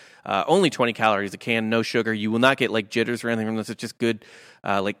 electrolytes, only 20 calories a can, no sugar. You will not get like jitters or anything from this. It's just good,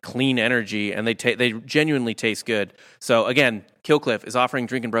 like clean energy, and they genuinely taste good. So again, Killcliff is offering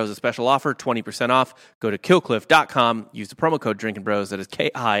Drinkin' Bros a special offer, 20% off. Go to killcliff.com, use the promo code Drinkin' Bros. That is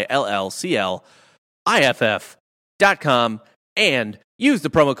KILLCLIFF.com, and use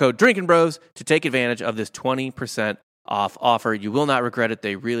the promo code Drinkin' Bros to take advantage of this 20% off offer. You will not regret it.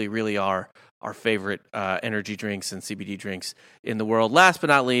 They really, really are our favorite energy drinks and CBD drinks in the world. Last but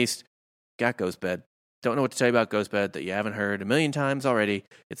not least, got Ghost Bed. Don't know what to tell you about Ghost Bed that you haven't heard a million times already.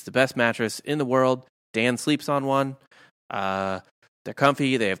 It's the best mattress in the world. Dan sleeps on one. They're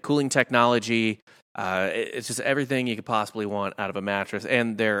comfy. They have cooling technology. It's just everything you could possibly want out of a mattress.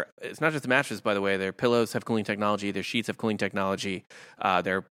 And it's not just the mattress, by the way. Their pillows have cooling technology. Their sheets have cooling technology.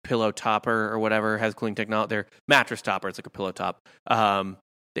 Their pillow topper or whatever has cooling technology. Their mattress topper, it's like a pillow top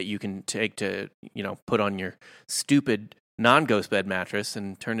that you can take to, put on your stupid non-Ghost Bed mattress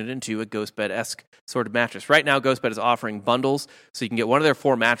and turn it into a Ghost Bed-esque sort of mattress. Right now, Ghost Bed is offering bundles, so you can get one of their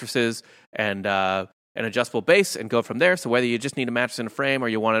 4 mattresses and an adjustable base and go from there. So whether you just need a mattress and a frame or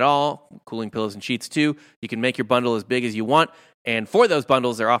you want it all, cooling pillows and sheets too, you can make your bundle as big as you want. And for those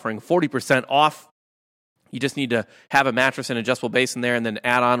bundles, they're offering 40% off. You just need to have a mattress and adjustable base in there and then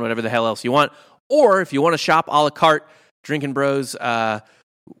add on whatever the hell else you want. Or if you want to shop a la carte, Drinkin' Bros,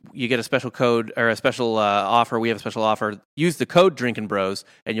 you get a special code or a special offer. We have a special offer. Use the code Drinkin' Bros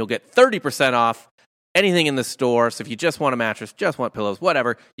and you'll get 30% off anything in the store. So if you just want a mattress, just want pillows,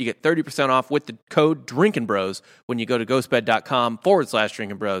 whatever, you get 30% off with the code Drinkin' Bros when you go to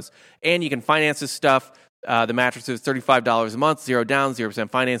ghostbed.com/Drinkin' Bros. And you can finance this stuff. The mattress is $35 a month, 0 down,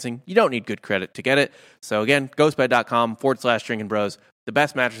 0% financing. You don't need good credit to get it. So again, ghostbed.com/Drinkin' Bros. The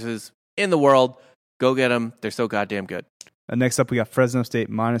best mattresses in the world. Go get them. They're so goddamn good. Next up, we got Fresno State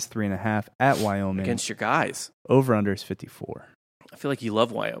 -3.5 at Wyoming. Against your guys. Over-under is 54. I feel like you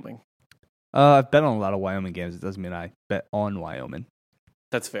love Wyoming. I've bet on a lot of Wyoming games. It doesn't mean I bet on Wyoming.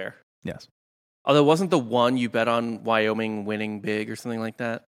 That's fair. Yes. Although, wasn't the one you bet on Wyoming winning big or something like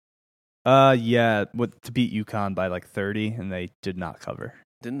that? Yeah, to beat UConn by like 30, and they did not cover.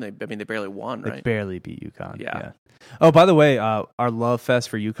 Didn't they? I mean, they barely won, right? They barely beat UConn. Yeah. Oh, by the way, our love fest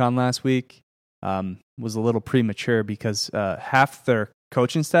for UConn last week was a little premature because half their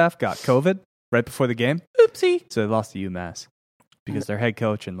coaching staff got COVID right before the game. Oopsie. So they lost to UMass because their head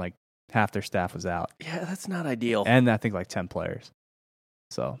coach and like half their staff was out. Yeah, that's not ideal. And I think like 10 players.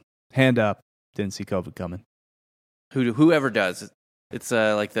 So hand up, didn't see COVID coming. Whoever does. It's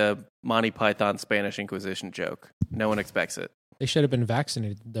like the Monty Python Spanish Inquisition joke. No one expects it. They should have been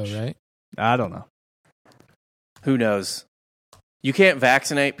vaccinated, though, right? I don't know. Who knows? You can't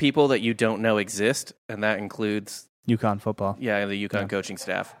vaccinate people that you don't know exist, and that includes UConn football. Yeah, the UConn coaching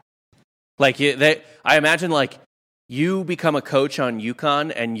staff. Like I imagine, like you become a coach on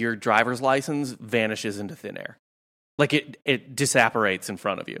UConn, and your driver's license vanishes into thin air. Like it disapparates in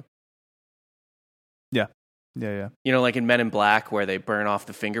front of you. Yeah. Yeah. You know, like in Men in Black, where they burn off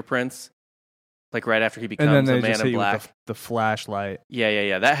the fingerprints. Like right after he becomes a Man in Black. The flashlight.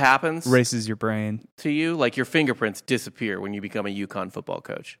 Yeah. That happens. Races your brain. To you. Like your fingerprints disappear when you become a UConn football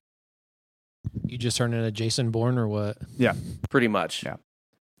coach. You just turn into Jason Bourne or what? Yeah. Pretty much. Yeah.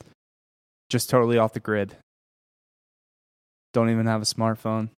 Just totally off the grid. Don't even have a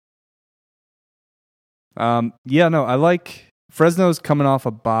smartphone. Yeah, no, I like Fresno's coming off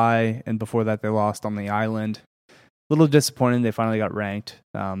a bye, and before that they lost on the island. A little disappointing. They finally got ranked,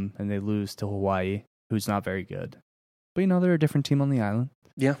 and they lose to Hawaii, who's not very good. But, they're a different team on the island.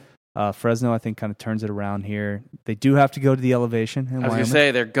 Yeah. Fresno, I think, kind of turns it around here. They do have to go to the elevation in I was going to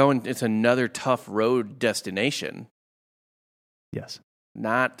say, it's another tough road destination. Yes.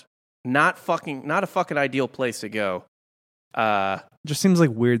 Not a fucking ideal place to go. Just seems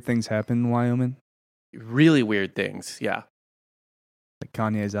like weird things happen in Wyoming. Really weird things, yeah. Like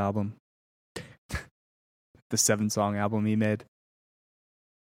Kanye's album. The 7-song album he made.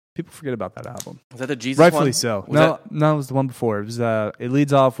 People forget about that album. Is that the Jesus Rightfully one? so. No, it was the one before. It was. It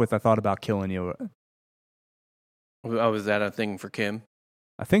leads off with "I thought about killing you." Oh, was that a thing for Kim?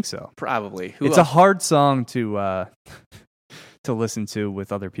 I think so. Probably. It's a hard song to to listen to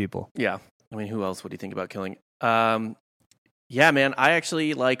with other people. Yeah, I mean, who else would you think about killing? Yeah, man, I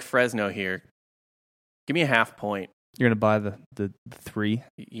actually like Fresno here. Give me a half point. You're gonna buy the 3?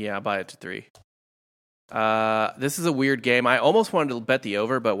 Yeah, I'll buy it to 3. This is a weird game. I almost wanted to bet the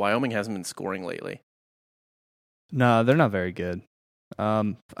over, but Wyoming hasn't been scoring lately. No, they're not very good.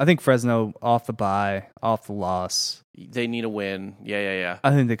 I think Fresno, off the bye, off the loss. They need a win. Yeah.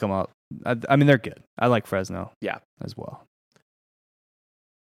 I think they come up. I mean, they're good. I like Fresno. Yeah. As well.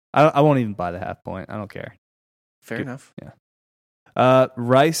 I won't even buy the half point. I don't care. Fair enough. Yeah.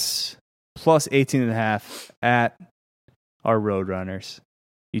 Rice plus 18.5 at our Roadrunners.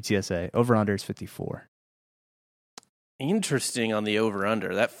 UTSA. Over-under is 54. Interesting on the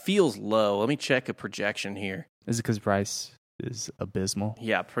over-under. That feels low. Let me check a projection here. Is it because Rice is abysmal?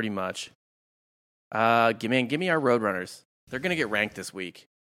 Yeah, pretty much. Give me our Roadrunners. They're going to get ranked this week.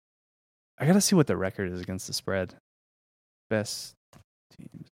 I got to see what the record is against the spread. Best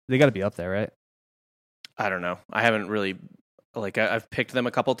teams. They got to be up there, right? I don't know. I haven't really, I've picked them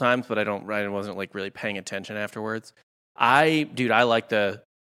a couple times, but I wasn't really paying attention afterwards. I like the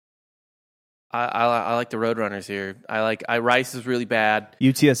Roadrunners here. Rice is really bad.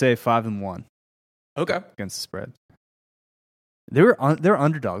 UTSA 5-1. Okay. Against the spread. They were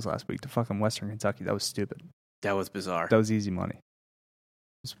underdogs last week to fucking Western Kentucky. That was stupid. That was bizarre. That was easy money.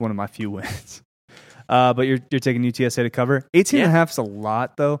 It's one of my few wins. But you're taking UTSA to cover. 18.5 is a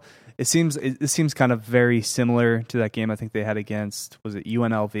lot though. It seems kind of very similar to that game I think they had against, was it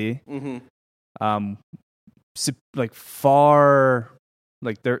UNLV? Mm-hmm.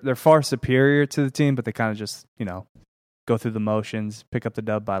 They're far superior to the team, but they kind of just, go through the motions, pick up the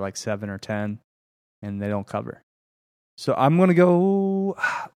dub by like 7 or 10, and they don't cover. So I'm going to go,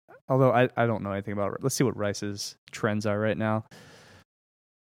 although I don't know anything about it. Let's see what Rice's trends are right now.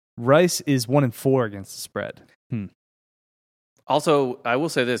 Rice is 1-4 against the spread. Also, I will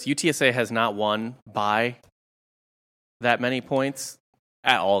say this, UTSA has not won by that many points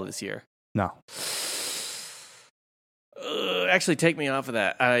at all this year. No. Actually, take me off of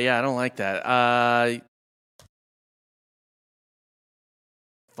that. Yeah, I don't like that.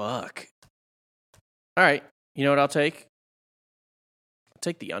 Fuck. All right. You know what I'll take? I'll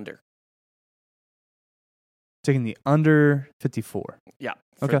take the under. Taking the under 54. Yeah.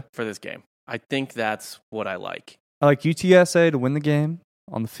 Okay. For this game. I think that's what I like. I like UTSA to win the game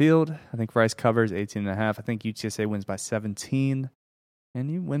on the field. I think Rice covers 18.5. I think UTSA wins by 17. And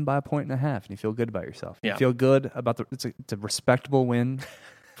you win by 1.5, and you feel good about yourself. Yeah. You feel good about it's a respectable win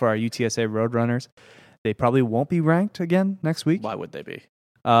for our UTSA Roadrunners. They probably won't be ranked again next week. Why would they be?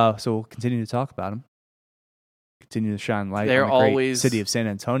 So we'll continue to talk about them. Continue to shine light They're on the great always city of San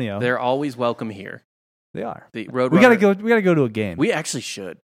Antonio. They're always welcome here. They are. The Roadrunner. We gotta go to a game. We actually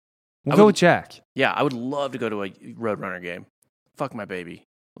should. We'll go with Jack. Yeah, I would love to go to a Roadrunner game. Fuck my baby.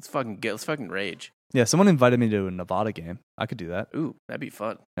 Let's fucking rage. Yeah, someone invited me to a Nevada game. I could do that. Ooh, that'd be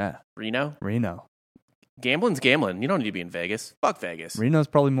fun. Yeah. Reno. Gambling's gambling. You don't need to be in Vegas. Fuck Vegas. Reno's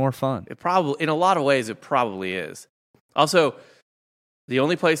probably more fun. It probably, in a lot of ways, it probably is. Also, the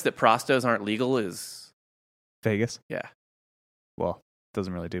only place that prostos aren't legal is Vegas. Yeah. Well,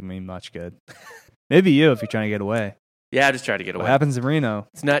 doesn't really do me much good. Maybe you if you're trying to get away. Yeah, I just try to get away. What happens in Reno?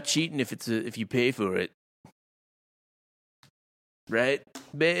 It's not cheating if you pay for it, right,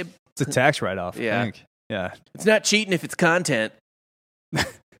 babe? It's a tax write-off. Yeah. I think. Yeah. It's not cheating if it's content.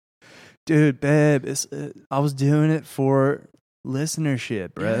 Dude, babe, I was doing it for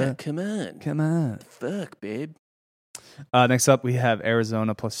listenership, bro. Yeah, come on. Fuck, babe. Next up, we have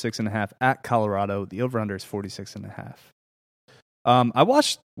Arizona plus 6.5 at Colorado. The over/under is 46.5. I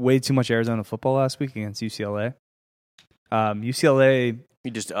watched way too much Arizona football last week against UCLA. UCLA,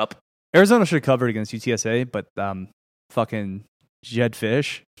 You just up. Arizona should have covered against UTSA, but fucking Jed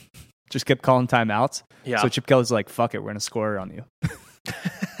Fish just kept calling timeouts. Yeah. So Chip Kelly's like, "Fuck it, we're gonna score on you." He's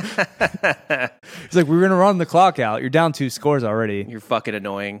like, "We're gonna run the clock out. You're down 2 scores already." You're fucking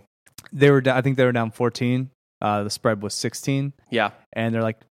annoying. I think they were down 14. The spread was 16. Yeah. And they're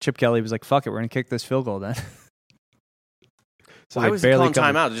like, Chip Kelly was like, "Fuck it, we're gonna kick this field goal then." So why was he calling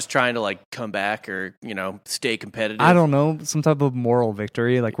timeout? Just trying to come back or stay competitive. I don't know, some type of moral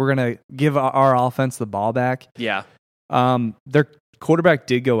victory. Like, we're gonna give our offense the ball back. Yeah. Their quarterback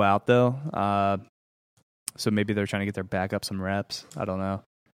did go out though, so maybe they're trying to get their backup some reps. I don't know.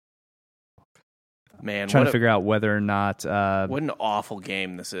 Man, trying to figure out whether or not what an awful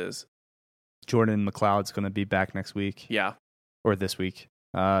game this is. Jordan McLeod's going to be back next week. Yeah, or this week,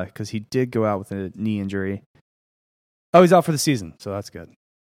 because he did go out with a knee injury. Oh, he's out for the season, so that's good.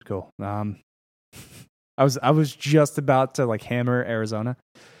 Cool. I was just about to hammer Arizona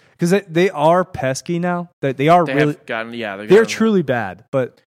because they are pesky now. They are really gotten. Yeah, they're truly bad.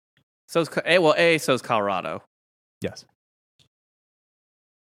 But so's Colorado. Yes.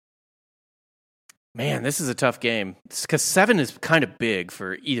 Man, this is a tough game because 7 is kind of big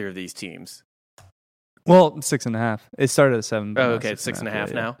for either of these teams. Well, 6.5. It started at 7. Oh, okay, it's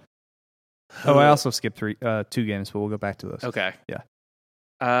 6.5 now. Oh, I also skipped 2 games, but we'll go back to those. Okay.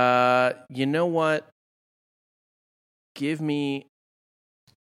 Yeah. You know what? Give me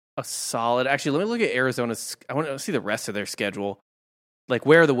a solid. Actually, let me look at Arizona's. I want to see the rest of their schedule.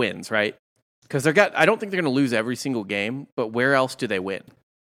 Where are the wins, right? Because I don't think they're going to lose every single game, but where else do they win?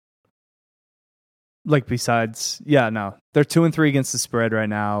 Besides, no, they're 2-3 against the spread right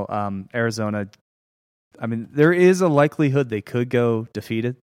now. Arizona. I mean, there is a likelihood they could go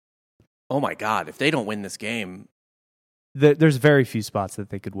defeated. Oh my God! If they don't win this game, there's very few spots that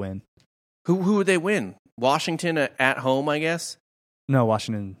they could win. Who would they win? Washington at home, I guess. No,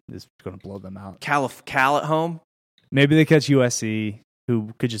 Washington is going to blow them out. Cal at home. Maybe they catch USC,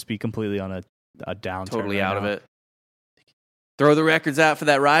 who could just be completely on a downturn. Totally out of it. Throw the records out for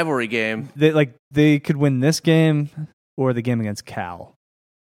that rivalry game. They could win this game or the game against Cal.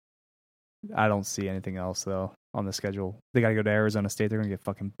 I don't see anything else though on the schedule. They got to go to Arizona State. They're going to get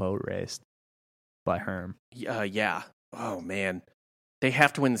fucking boat raced by Herm. Yeah. Oh man, they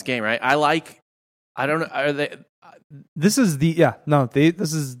have to win this game, right? I don't know. Are they? This is the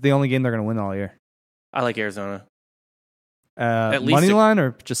This is the only game they're going to win all year. I like Arizona. At least money line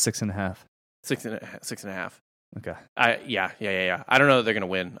or just 6.5? 6.5. Okay. Yeah. I don't know that they're going to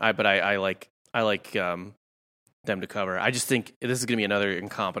win. But I like them to cover. I just think this is going to be another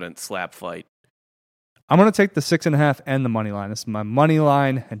incompetent slap fight. I'm going to take the 6.5 and the money line. This is my money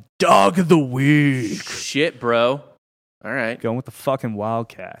line and dog of the week. Shit, bro. All right. Going with the fucking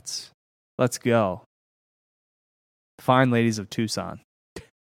Wildcats. Let's go. Fine ladies of Tucson.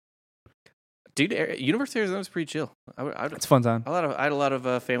 Dude, University of Arizona is pretty chill. It's a fun time. I had a lot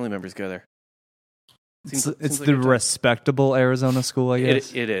of family members go there. It's the respectable Arizona school, I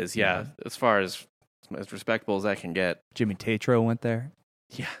guess. It is, yeah. As far as as respectable as that can get. Jimmy Tatro went there.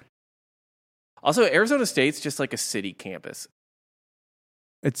 Yeah. Also, Arizona State's just like a city campus.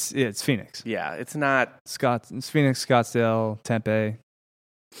 It's Phoenix. Yeah, it's not It's Phoenix, Scottsdale, Tempe.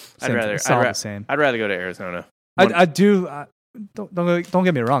 It's all the same. I'd rather go to Arizona. I do. Don't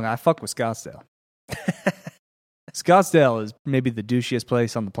get me wrong. I fuck with Scottsdale. Scottsdale is maybe the douchiest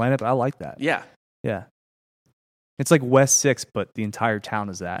place on the planet, but I like that. Yeah. Yeah. It's like West 6, but the entire town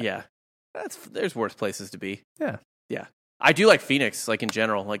is that. Yeah. There's worse places to be. Yeah. Yeah. I do like Phoenix, like in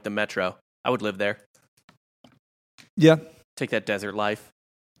general, like the metro. I would live there. Yeah. Take that desert life.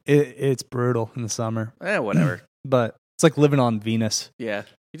 It's brutal in the summer. Whatever. But it's like living on Venus. Yeah.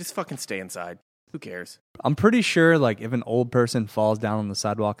 You just fucking stay inside. Who cares? I'm pretty sure, like, if an old person falls down on the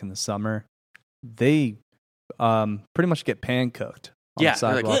sidewalk in the summer, they pretty much get pan-cooked on the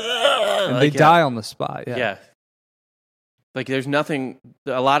sidewalk. And they die on the spot. Yeah. Like, there's nothing,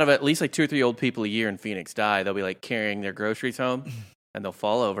 a lot of at least like 2 or 3 old people a year in Phoenix die. They'll be like carrying their groceries home and they'll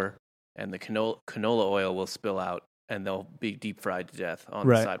fall over and the canola oil will spill out and they'll be deep fried to death on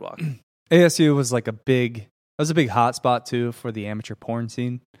the sidewalk. ASU was like a big hot spot too for the amateur porn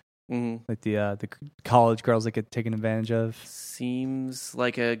scene. Mm-hmm. Like the college girls that get taken advantage of. Seems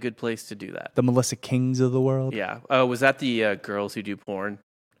like a good place to do that. The Melissa Kings of the world. Yeah. Oh, was that the girls who do porn?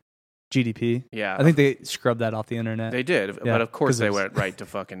 GDP. Yeah. I think they scrubbed that off the internet. They did, but of course they went right to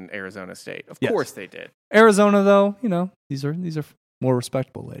fucking Arizona State. Of course they did. Arizona, though, these are more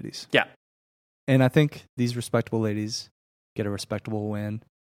respectable ladies. Yeah. And I think these respectable ladies get a respectable win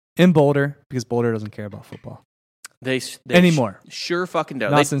in Boulder because Boulder doesn't care about football. They anymore. Sure fucking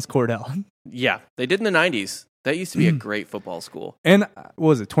don't. Not since Cordell. Yeah. They did in the 90s. That used to be a great football school. And what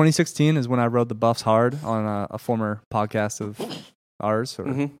was it? 2016 is when I rode the Buffs hard on a former podcast of ours,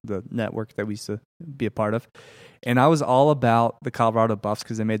 or the network that we used to be a part of. And I was all about the Colorado Buffs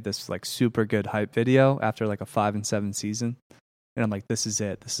because they made this like super good hype video after like a 5-7 season. And I'm like, this is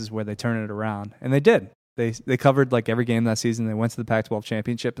it. This is where they turn it around. And they did. They covered like every game that season. They went to the Pac-12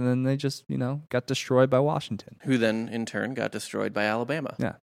 championship, and then they just, got destroyed by Washington. Who then in turn got destroyed by Alabama.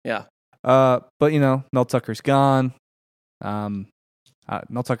 Yeah. Yeah. But Mel Tucker's gone. Mel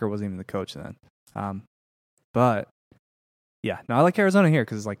Tucker wasn't even the coach then. But yeah, no, I like Arizona here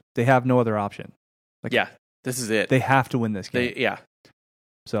because like they have no other option. Like, yeah, this is it. They have to win this game.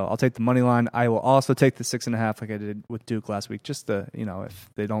 So I'll take the money line. I will also take the 6.5 like I did with Duke last week. Just to, if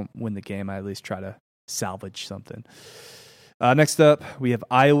they don't win the game, I at least try to salvage something. Next up, we have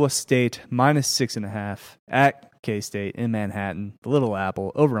Iowa State minus 6.5 at K-State in Manhattan. The Little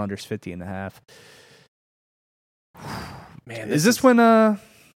Apple over unders 50.5. Man, is this when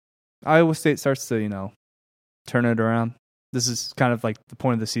Iowa State starts to turn it around? This is kind of like the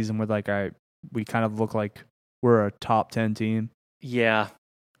point of the season where like we kind of look like we're a top 10 team. Yeah.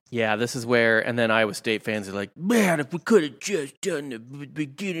 Yeah, this is where, and then Iowa State fans are like, man, if we could have just done the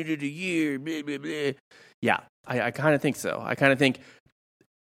beginning of the year, blah, blah, blah. Yeah, I kind of think so. I kind of think,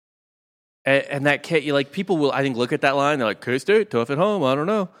 and that like people will, I think, look at that line, they're like, K-State, tough at home, I don't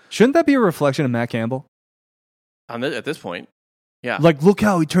know. Shouldn't that be a reflection of Matt Campbell? At this point, yeah. Like, look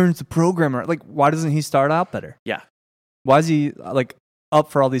how he turns the program around. Like, why doesn't he start out better? Yeah. Why is he, like,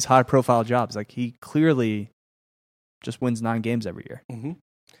 up for all these high-profile jobs? Like, he clearly just wins 9 games every year. Mm-hmm.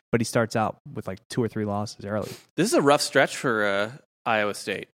 But he starts out with like 2 or 3 losses early. This is a rough stretch for Iowa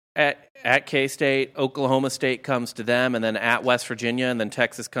State. At K-State, Oklahoma State comes to them, and then at West Virginia, and then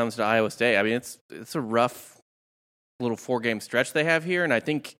Texas comes to Iowa State. I mean, it's a rough little 4-game stretch they have here, and I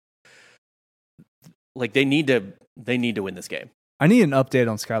think like they need to win this game. I need an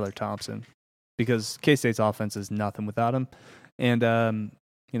update on Skylar Thompson because K-State's offense is nothing without him, and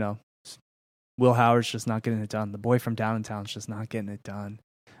Will Howard's just not getting it done. The boy from downtown's just not getting it done.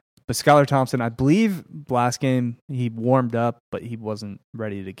 But Skylar Thompson, I believe last game he warmed up, but he wasn't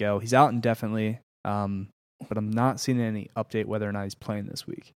ready to go. He's out indefinitely, but I'm not seeing any update whether or not he's playing this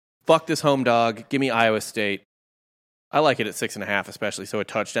week. Fuck this home dog. Give me Iowa State. I like it at 6.5, especially. So a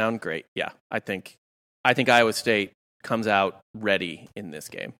touchdown, great. Yeah, I think Iowa State comes out ready in this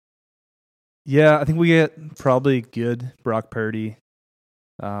game. Yeah, I think we get probably good Brock Purdy.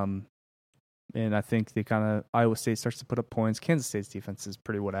 And I think Iowa State starts to put up points. Kansas State's defense is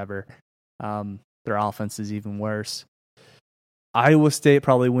pretty whatever. Their offense is even worse. Iowa State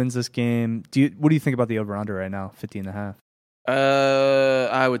probably wins this game. What do you think about the over-under right now, 50.5?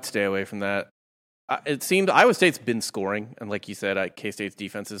 I would stay away from that. It seemed Iowa State's been scoring, and like you said, K-State's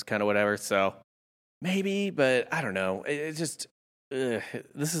defense is kind of whatever, so maybe, but I don't know. It's just...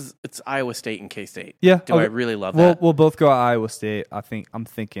 it's Iowa State and K-State. Yeah. Do I really love that? We'll both go Iowa State. I'm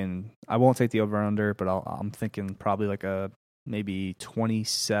thinking I won't take the over-under, but I'm thinking probably like a maybe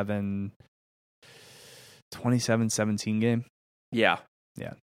 27. 27-17 game. Yeah.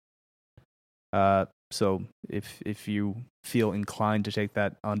 So if you feel inclined to take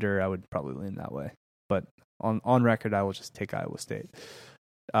that under, I would probably lean that way. But on record, I will just take Iowa State.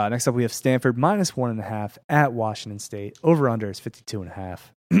 Next up, we have Stanford -1.5 at Washington State. Over under is 52.5.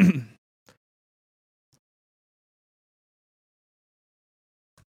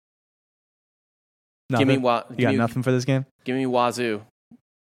 Give me nothing for this game? Give me Wazoo.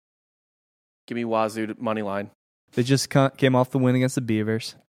 Give me Wazoo money line. They just came off the win against the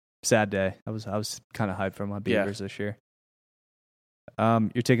Beavers. Sad day. I was kind of hyped for my Beavers this year.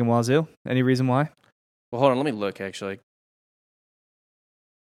 You're taking Wazoo? Any reason why? Well, hold on. Let me look, actually.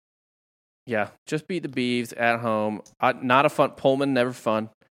 Yeah, just beat the Beavs at home. Not a fun. Pullman, never fun.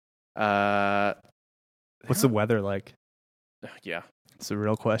 What's the weather like? Yeah. It's a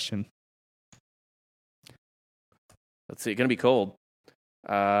real question. Let's see. It's going to be cold.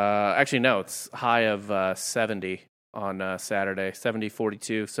 Actually, no. It's high of 70 on Saturday. 70,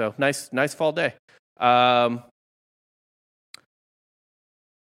 42. So, nice fall day. I'll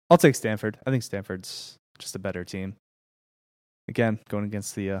take Stanford. I think Stanford's just a better team. Again, going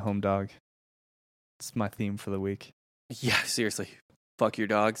against the home dog. It's my theme for the week. Yeah, seriously. Fuck your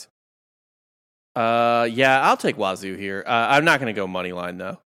dogs. Yeah, I'll take Wazoo here. I'm not going to go money line,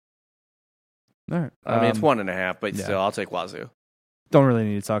 though. All right. I mean, it's 1.5, but still, I'll take Wazoo. Don't really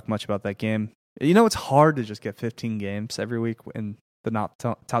need to talk much about that game. You know, it's hard to just get 15 games every week in the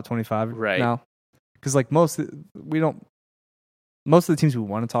top 25 now. Because, like, most of the teams we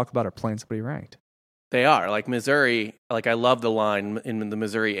want to talk about are playing somebody ranked. They are. Like, Missouri, like, I love the line in the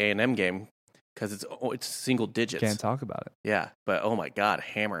Missouri A&M game because it's single digits. Can't talk about it. Yeah, but, oh, my God,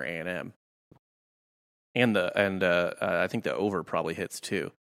 hammer A&M. And I think the over probably hits,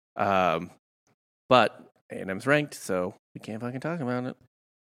 too. But A&M's ranked, so we can't fucking talk about it.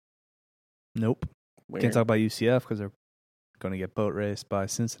 Nope. Weird. Can't talk about UCF because they're going to get boat raced by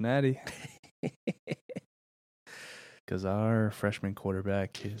Cincinnati. Because our freshman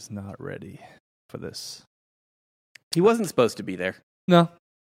quarterback is not ready for this. He wasn't supposed to be there. No.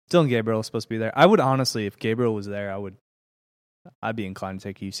 Dylan Gabriel was supposed to be there. I would honestly, if Gabriel was there, I'd be inclined to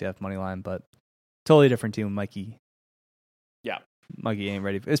take UCF money line, but totally different team with Mikey. Yeah. Mikey ain't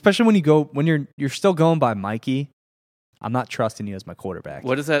ready. Especially when you're still going by Mikey. I'm not trusting you as my quarterback.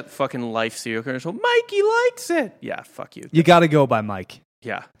 What is that fucking Life cereal commercial? Mikey likes it. Yeah, fuck you. You got to go by Mike.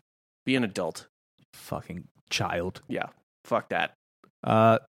 Yeah. Be an adult. Fucking child. Yeah. Fuck that.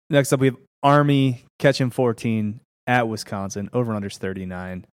 Next up, we have Army catching 14 at Wisconsin. Over unders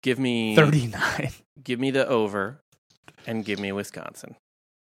 39. Give me 39. Give me the over and give me Wisconsin.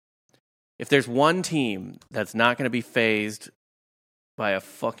 If there's one team that's not going to be phased by a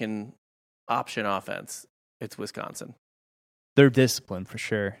fucking option offense, it's Wisconsin. They're disciplined for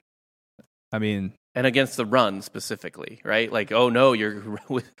sure. I mean, and against the run specifically, right? Like, oh no,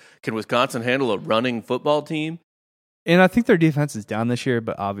 can Wisconsin handle a running football team? And I think their defense is down this year,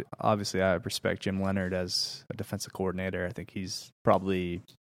 but obviously I respect Jim Leonard as a defensive coordinator. I think he's probably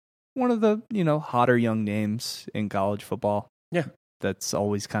one of the, hotter young names in college football. Yeah. That's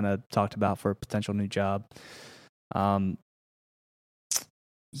always kind of talked about for a potential new job. Yeah,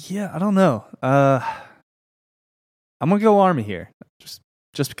 I don't know. I'm going to go Army here, just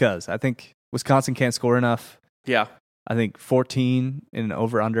because. I think Wisconsin can't score enough. Yeah. I think 14 in an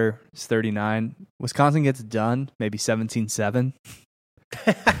over-under is 39. Wisconsin gets done, maybe 17-7.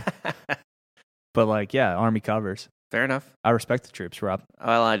 But, Army covers. Fair enough. I respect the troops, Rob.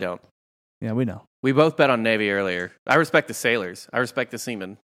 Well, I don't. Yeah, we know. We both bet on Navy earlier. I respect the sailors. I respect the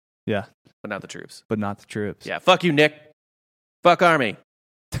seamen. Yeah. But not the troops. Yeah, fuck you, Nick. Fuck Army.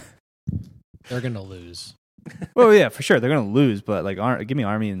 They're going to lose. Well, yeah, for sure. They're going to lose, but give me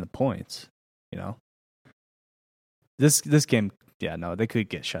Army in the points, This game, yeah, no, they could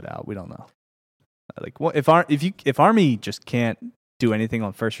get shut out. We don't know. If Army just can't do anything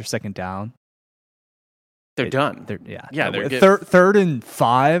on first or second down, they're done. They're third and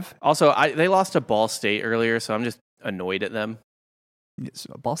 5. Also, they lost to Ball State earlier, so I'm just annoyed at them. Yes,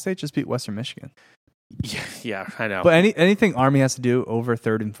 Ball State just beat Western Michigan. Yeah, I know. But anything Army has to do over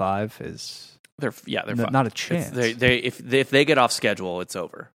 3rd and 5 is they're not a chance. If they get off schedule, it's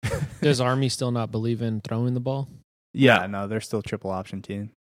over. Does Army still not believe in throwing the ball? Yeah, no, they're still a triple option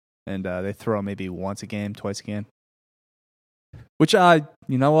team, and they throw maybe once a game, twice a game. Which you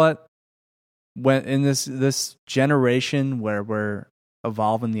know what? When in this generation where we're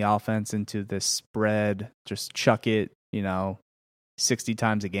evolving the offense into this spread, just chuck it, 60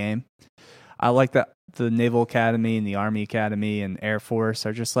 times a game. I like that the Naval Academy and the Army Academy and Air Force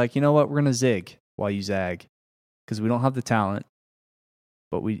are just like, you know what, we're gonna zig while you zag, because we don't have the talent,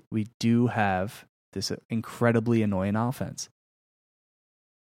 but we do have this incredibly annoying offense.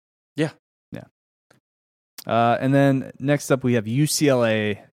 Yeah. And then next up, we have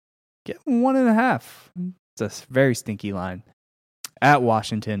UCLA getting 1.5. It's a very stinky line. At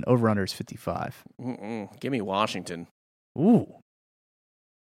Washington, over-under is 55. Give me Washington. Ooh.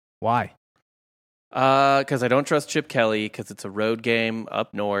 Why? Because I don't trust Chip Kelly, because it's a road game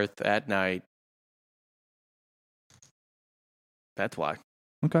up north at night. That's why.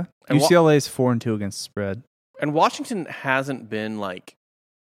 Okay. And UCLA is 4-2 against the spread. And Washington hasn't been, like,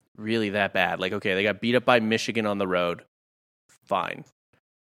 really that bad. Like, okay, they got beat up by Michigan on the road. Fine.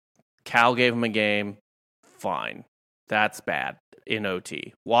 Cal gave them a game. Fine. That's bad in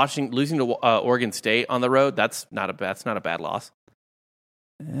OT. Losing to Oregon State on the road, that's not a bad loss.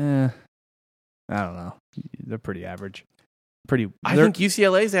 I don't know. They're pretty average. I think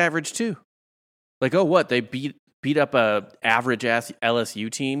UCLA's average too. Like, oh, what? They beat up a average ass LSU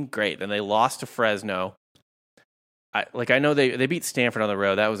team. Great. Then they lost to Fresno. I know they beat Stanford on the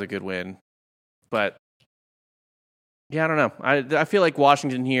road. That was a good win. But yeah, I don't know. I feel like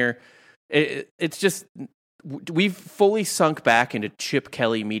Washington here. It's just we've fully sunk back into Chip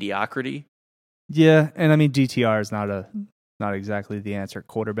Kelly mediocrity. Yeah, and I mean DTR is not exactly the answer at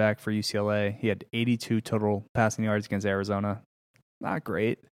quarterback for UCLA. He had 82 total passing yards against Arizona. Not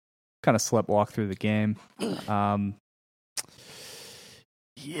great. Kind of sleptwalk through the game.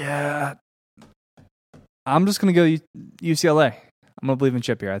 Yeah. I'm just going to go UCLA. I'm going to believe in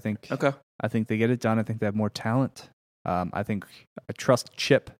Chip here, I think. Okay. I think they get it done. I think they have more talent. I think I trust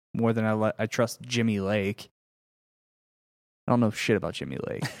Chip more than I trust Jimmy Lake. I don't know shit about Jimmy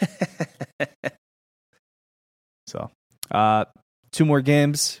Lake. So, 2 more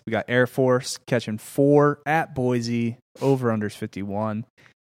games. We got Air Force catching 4 at Boise. Over-unders 51.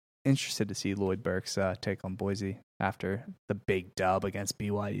 Interested to see Lloyd Burks take on Boise after the big dub against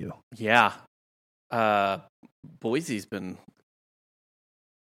BYU. Yeah. Boise's been...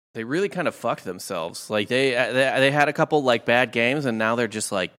 They really kind of fucked themselves. Like, they had a couple, like, bad games, and now they're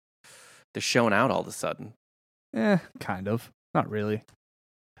just, like... They're showing out all of a sudden. Kind of. Not really.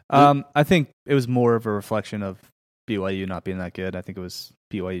 I think it was more of a reflection of BYU not being that good. I think it was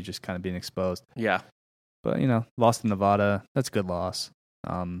BYU just kind of being exposed. Yeah. But, lost to Nevada. That's a good loss.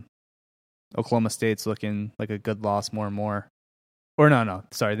 Oklahoma State's looking like a good loss more and more. Or no.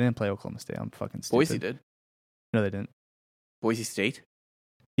 Sorry, they didn't play Oklahoma State. I'm fucking stupid. Boise did. No, they didn't. Boise State?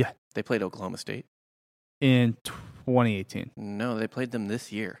 Yeah. They played Oklahoma State. In 2018. No, they played them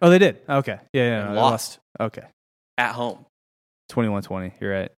this year. Oh, they did? Okay. Yeah. No, lost. Okay. At home. 21-20.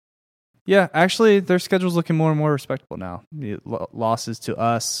 You're right. Yeah, actually, their schedule's looking more and more respectable now. The losses to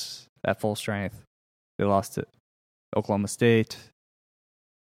us at full strength. They lost to Oklahoma State.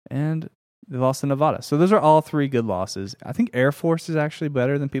 And they lost to Nevada. So those are all 3 good losses. I think Air Force is actually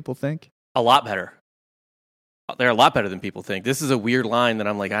better than people think. A lot better. They're a lot better than people think. This is a weird line that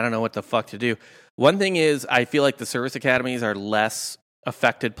I'm like, I don't know what the fuck to do. One thing is, I feel like the service academies are less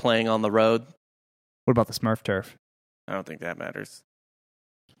affected playing on the road. What about the Smurf turf? I don't think that matters.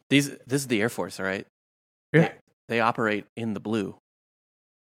 This is the Air Force, all right? Yeah. They operate in the blue.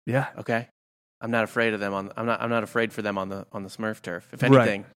 Yeah. Okay. I'm not afraid of them I'm not afraid for them on the Smurf turf. If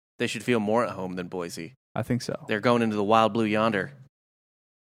anything, they should feel more at home than Boise. I think so. They're going into the wild blue yonder.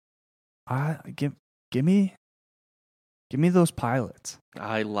 Give me those pilots.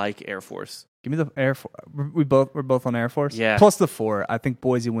 I like Air Force. Give me the Air Force. We're both on Air Force. Yeah. Plus the 4. I think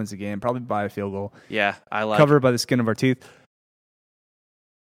Boise wins the game, probably by a field goal. Yeah, I like. Covered by the skin of our teeth.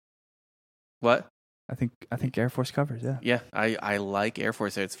 What? I think Air Force covers. Yeah. Yeah, I like Air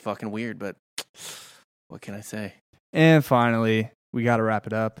Force. It's fucking weird, but what can I say? And finally, we got to wrap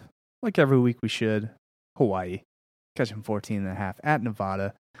it up. Like every week we should. Hawaii. Catching 14.5 at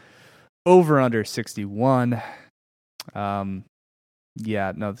Nevada. Over under 61.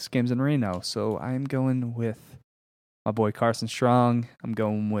 Yeah, no, this game's in Reno, so I'm going with my boy Carson Strong. I'm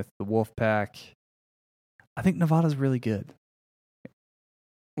going with the Wolfpack. I think Nevada's really good.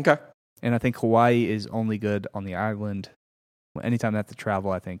 Okay. And I think Hawaii is only good on the island. Anytime they have to travel,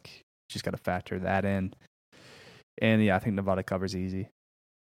 I think you just got to factor that in. And yeah, I think Nevada covers easy.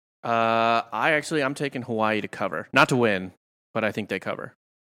 I'm taking Hawaii to cover. Not to win, but I think they cover.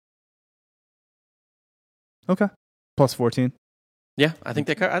 Okay. Plus 14. Yeah, I think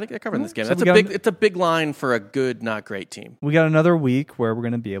they're covering this game. So It's a big line for a good, not great team. We got another week where we're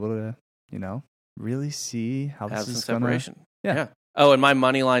going to be able to, really see how Have this some is separation. Yeah. Oh, and my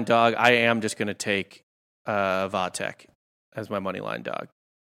money line dog, I am just going to take Vatek as my money line dog.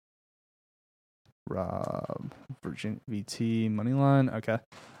 Rob, Virginia VT, money line. Okay.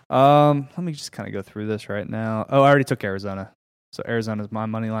 Let me just kind of go through this right now. Oh, I already took Arizona. So Arizona's my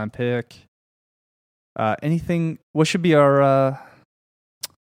money line pick. Anything? What should be our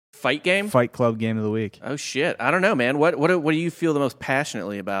fight game? Fight Club game of the week? Oh shit! I don't know, man. What do you feel the most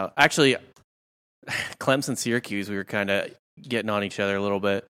passionately about? Actually, Clemson, Syracuse. We were kind of getting on each other a little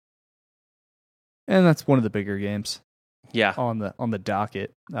bit, and that's one of the bigger games. Yeah, on the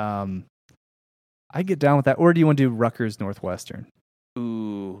docket. I get down with that. Or do you want to do Rutgers Northwestern?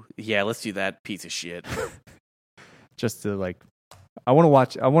 Ooh, yeah. Let's do that piece of shit. Just to I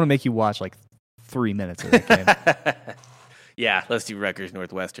want to make you watch 3 minutes of that game. Yeah, let's do Rutgers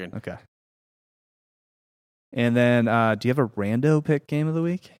Northwestern. Okay. And then, do you have a rando pick game of the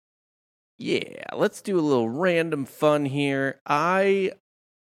week? Yeah, let's do a little random fun here. I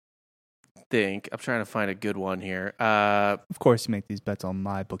think I'm trying to find a good one here. Of course, you make these bets on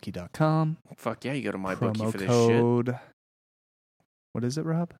mybookie.com. Fuck yeah, you go to mybookie Promo for this code. shit. What is it,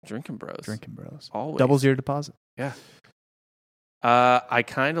 Rob? Drinking Bros. Drinking Bros. Always. Doubles your deposit. Yeah. I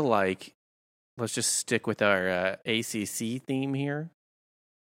kind of let's just stick with our ACC theme here.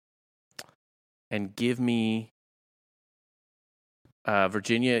 And give me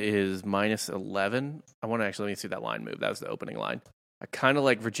Virginia is minus 11. I want to let me see that line move. That was the opening line. I kind of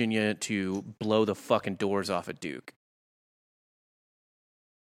like Virginia to blow the fucking doors off at Duke.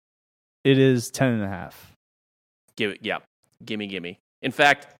 It is 10.5. Gimme. In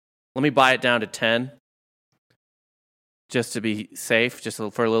fact, let me buy it down to 10. Just to be safe, just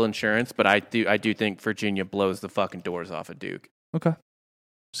for a little insurance, but I do think Virginia blows the fucking doors off of Duke. Okay.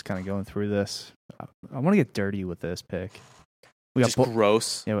 Just kind of going through this. I want to get dirty with this pick. We got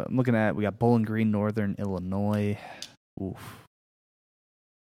gross. Yeah, I'm looking at we got Bowling Green, Northern Illinois. Oof.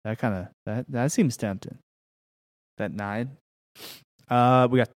 That seems tempting. That 9.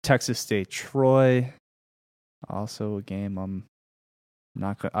 We got Texas State, Troy. Also a game I'm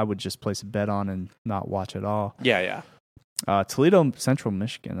not. I would just place a bet on and not watch at all. Yeah. Toledo, Central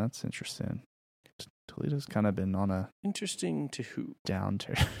Michigan. That's interesting. Toledo's kind of been on a interesting to who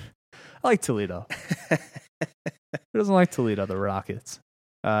downturn. I like Toledo. Who doesn't like Toledo? The Rockets.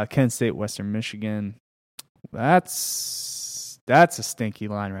 Kent State, Western Michigan. That's a stinky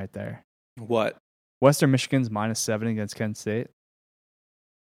line right there. What? Western Michigan's minus 7 against Kent State.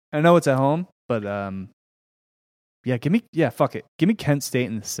 I know it's at home, but fuck it. Give me Kent State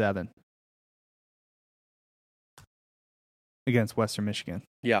in the 7 against Western Michigan.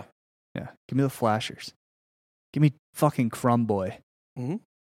 Yeah. Give me the Flashers. Give me fucking Crumb Boy. Mm-hmm.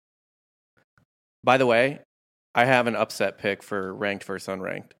 By the way, I have an upset pick for ranked versus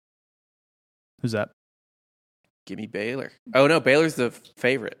unranked. Who's that? Give me Baylor. Oh no, Baylor's the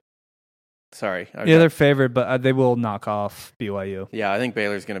favorite. Sorry. Yeah, they're favored, but they will knock off BYU. Yeah, I think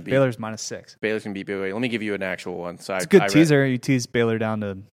Baylor's going to be. Baylor's minus 6. Baylor's going to beat BYU. Let me give you an actual one. So it's a good teaser. You tease Baylor down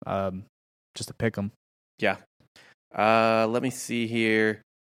to just to pick them. Yeah. Let me see here.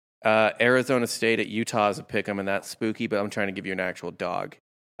 Arizona State at Utah is a pick 'em, and that's spooky, but I'm trying to give you an actual dog.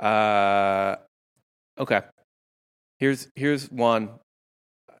 Okay. Here's one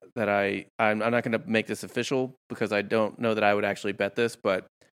that I'm not going to make this official because I don't know that I would actually bet this, but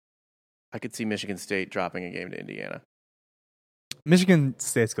I could see Michigan State dropping a game to Indiana. Michigan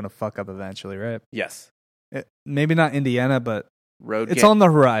State's going to fuck up eventually, right? Yes. Maybe not Indiana, but it's on the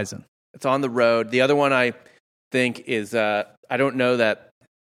horizon. It's on the road. The other one I think is I don't know that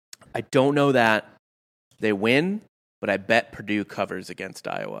they win, but I bet Purdue covers against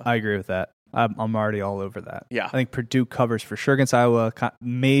Iowa. I agree with that. I'm already all over that. Yeah. I think Purdue covers for sure against Iowa.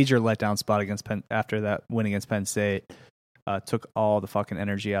 Major letdown spot against Penn after that win against Penn State. Took all the fucking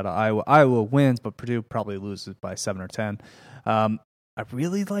energy out of Iowa. Iowa wins, but Purdue probably loses by 7 or 10. I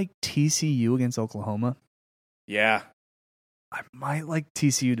really like TCU against Oklahoma. Yeah. I might like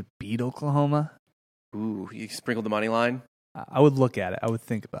TCU to beat Oklahoma. Ooh, you sprinkled the money line? I would look at it. I would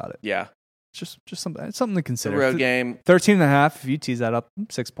think about it. Yeah. Just something to consider. The road game. 13.5. If you tease that up,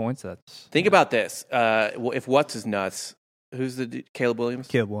 6 points. That's. Think about this. If What's his nuts? Who's the Caleb Williams?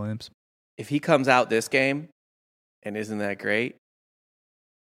 Caleb Williams. If he comes out this game and isn't that great,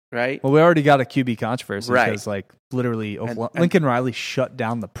 right? Well, we already got a QB controversy right. because, literally, Lincoln Riley shut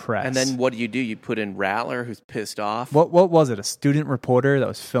down the press. And then what do? You put in Rattler, who's pissed off. What was it? A student reporter that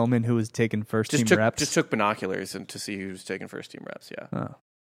was filming who was taking first-team reps? Just took binoculars to see who was taking first-team reps, yeah. Oh.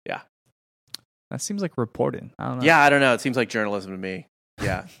 Yeah. That seems like reporting. I don't know. Yeah, I don't know. It seems like journalism to me.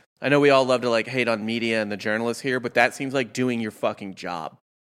 Yeah. I know we all love to hate on media and the journalists here, but that seems like doing your fucking job.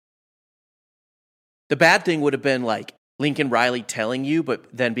 The bad thing would have been Lincoln Riley telling you, but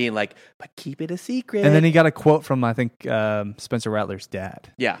then being but keep it a secret. And then he got a quote from, I think, Spencer Rattler's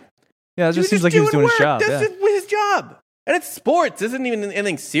dad. Yeah. Yeah, it just seems like he was doing his job. That's his job. And it's sports. It isn't even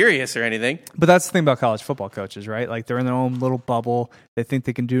anything serious or anything. But that's the thing about college football coaches, right? They're in their own little bubble. They think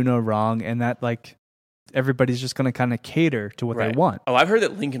they can do no wrong. And that, everybody's just going to kind of cater to what they want. Oh, I've heard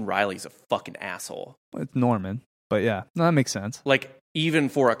that Lincoln Riley's a fucking asshole. It's Norman, but yeah, no, that makes sense. Like, even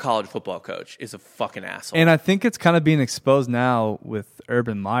for a college football coach, is a fucking asshole. And I think it's kind of being exposed now with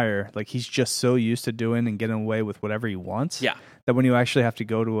Urban Meyer. Like, he's just so used to doing and getting away with whatever he wants. Yeah. That when you actually have to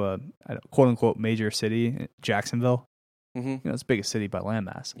go to a quote unquote major city, Jacksonville, it's the biggest city by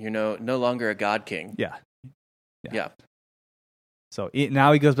landmass. You're no longer a god king. Yeah. Yeah. So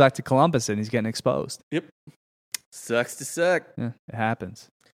now he goes back to Columbus and he's getting exposed. Yep. Sucks to suck. Yeah, it happens.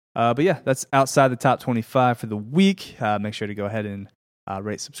 But yeah, that's outside the top 25 for the week. Make sure to go ahead and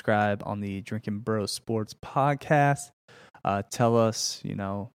rate, subscribe on the Drinking Bros Sports podcast. Tell us,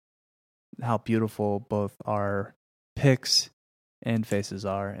 how beautiful both our picks and faces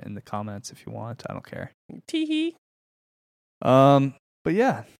are in the comments if you want. I don't care. Tee-hee. But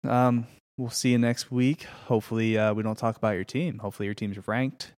yeah, we'll see you next week. Hopefully, we don't talk about your team. Hopefully, your team's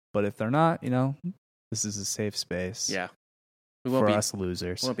ranked. But if they're not, this is a safe space. Yeah. For us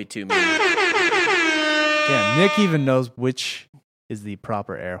losers. We won't be too mean. Yeah, Nick even knows which is the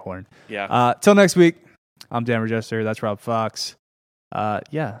proper air horn. Yeah. Till next week, I'm Dan Regester. That's Rob Fox.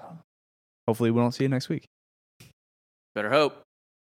 Yeah. Hopefully, we don't see you next week. Better hope.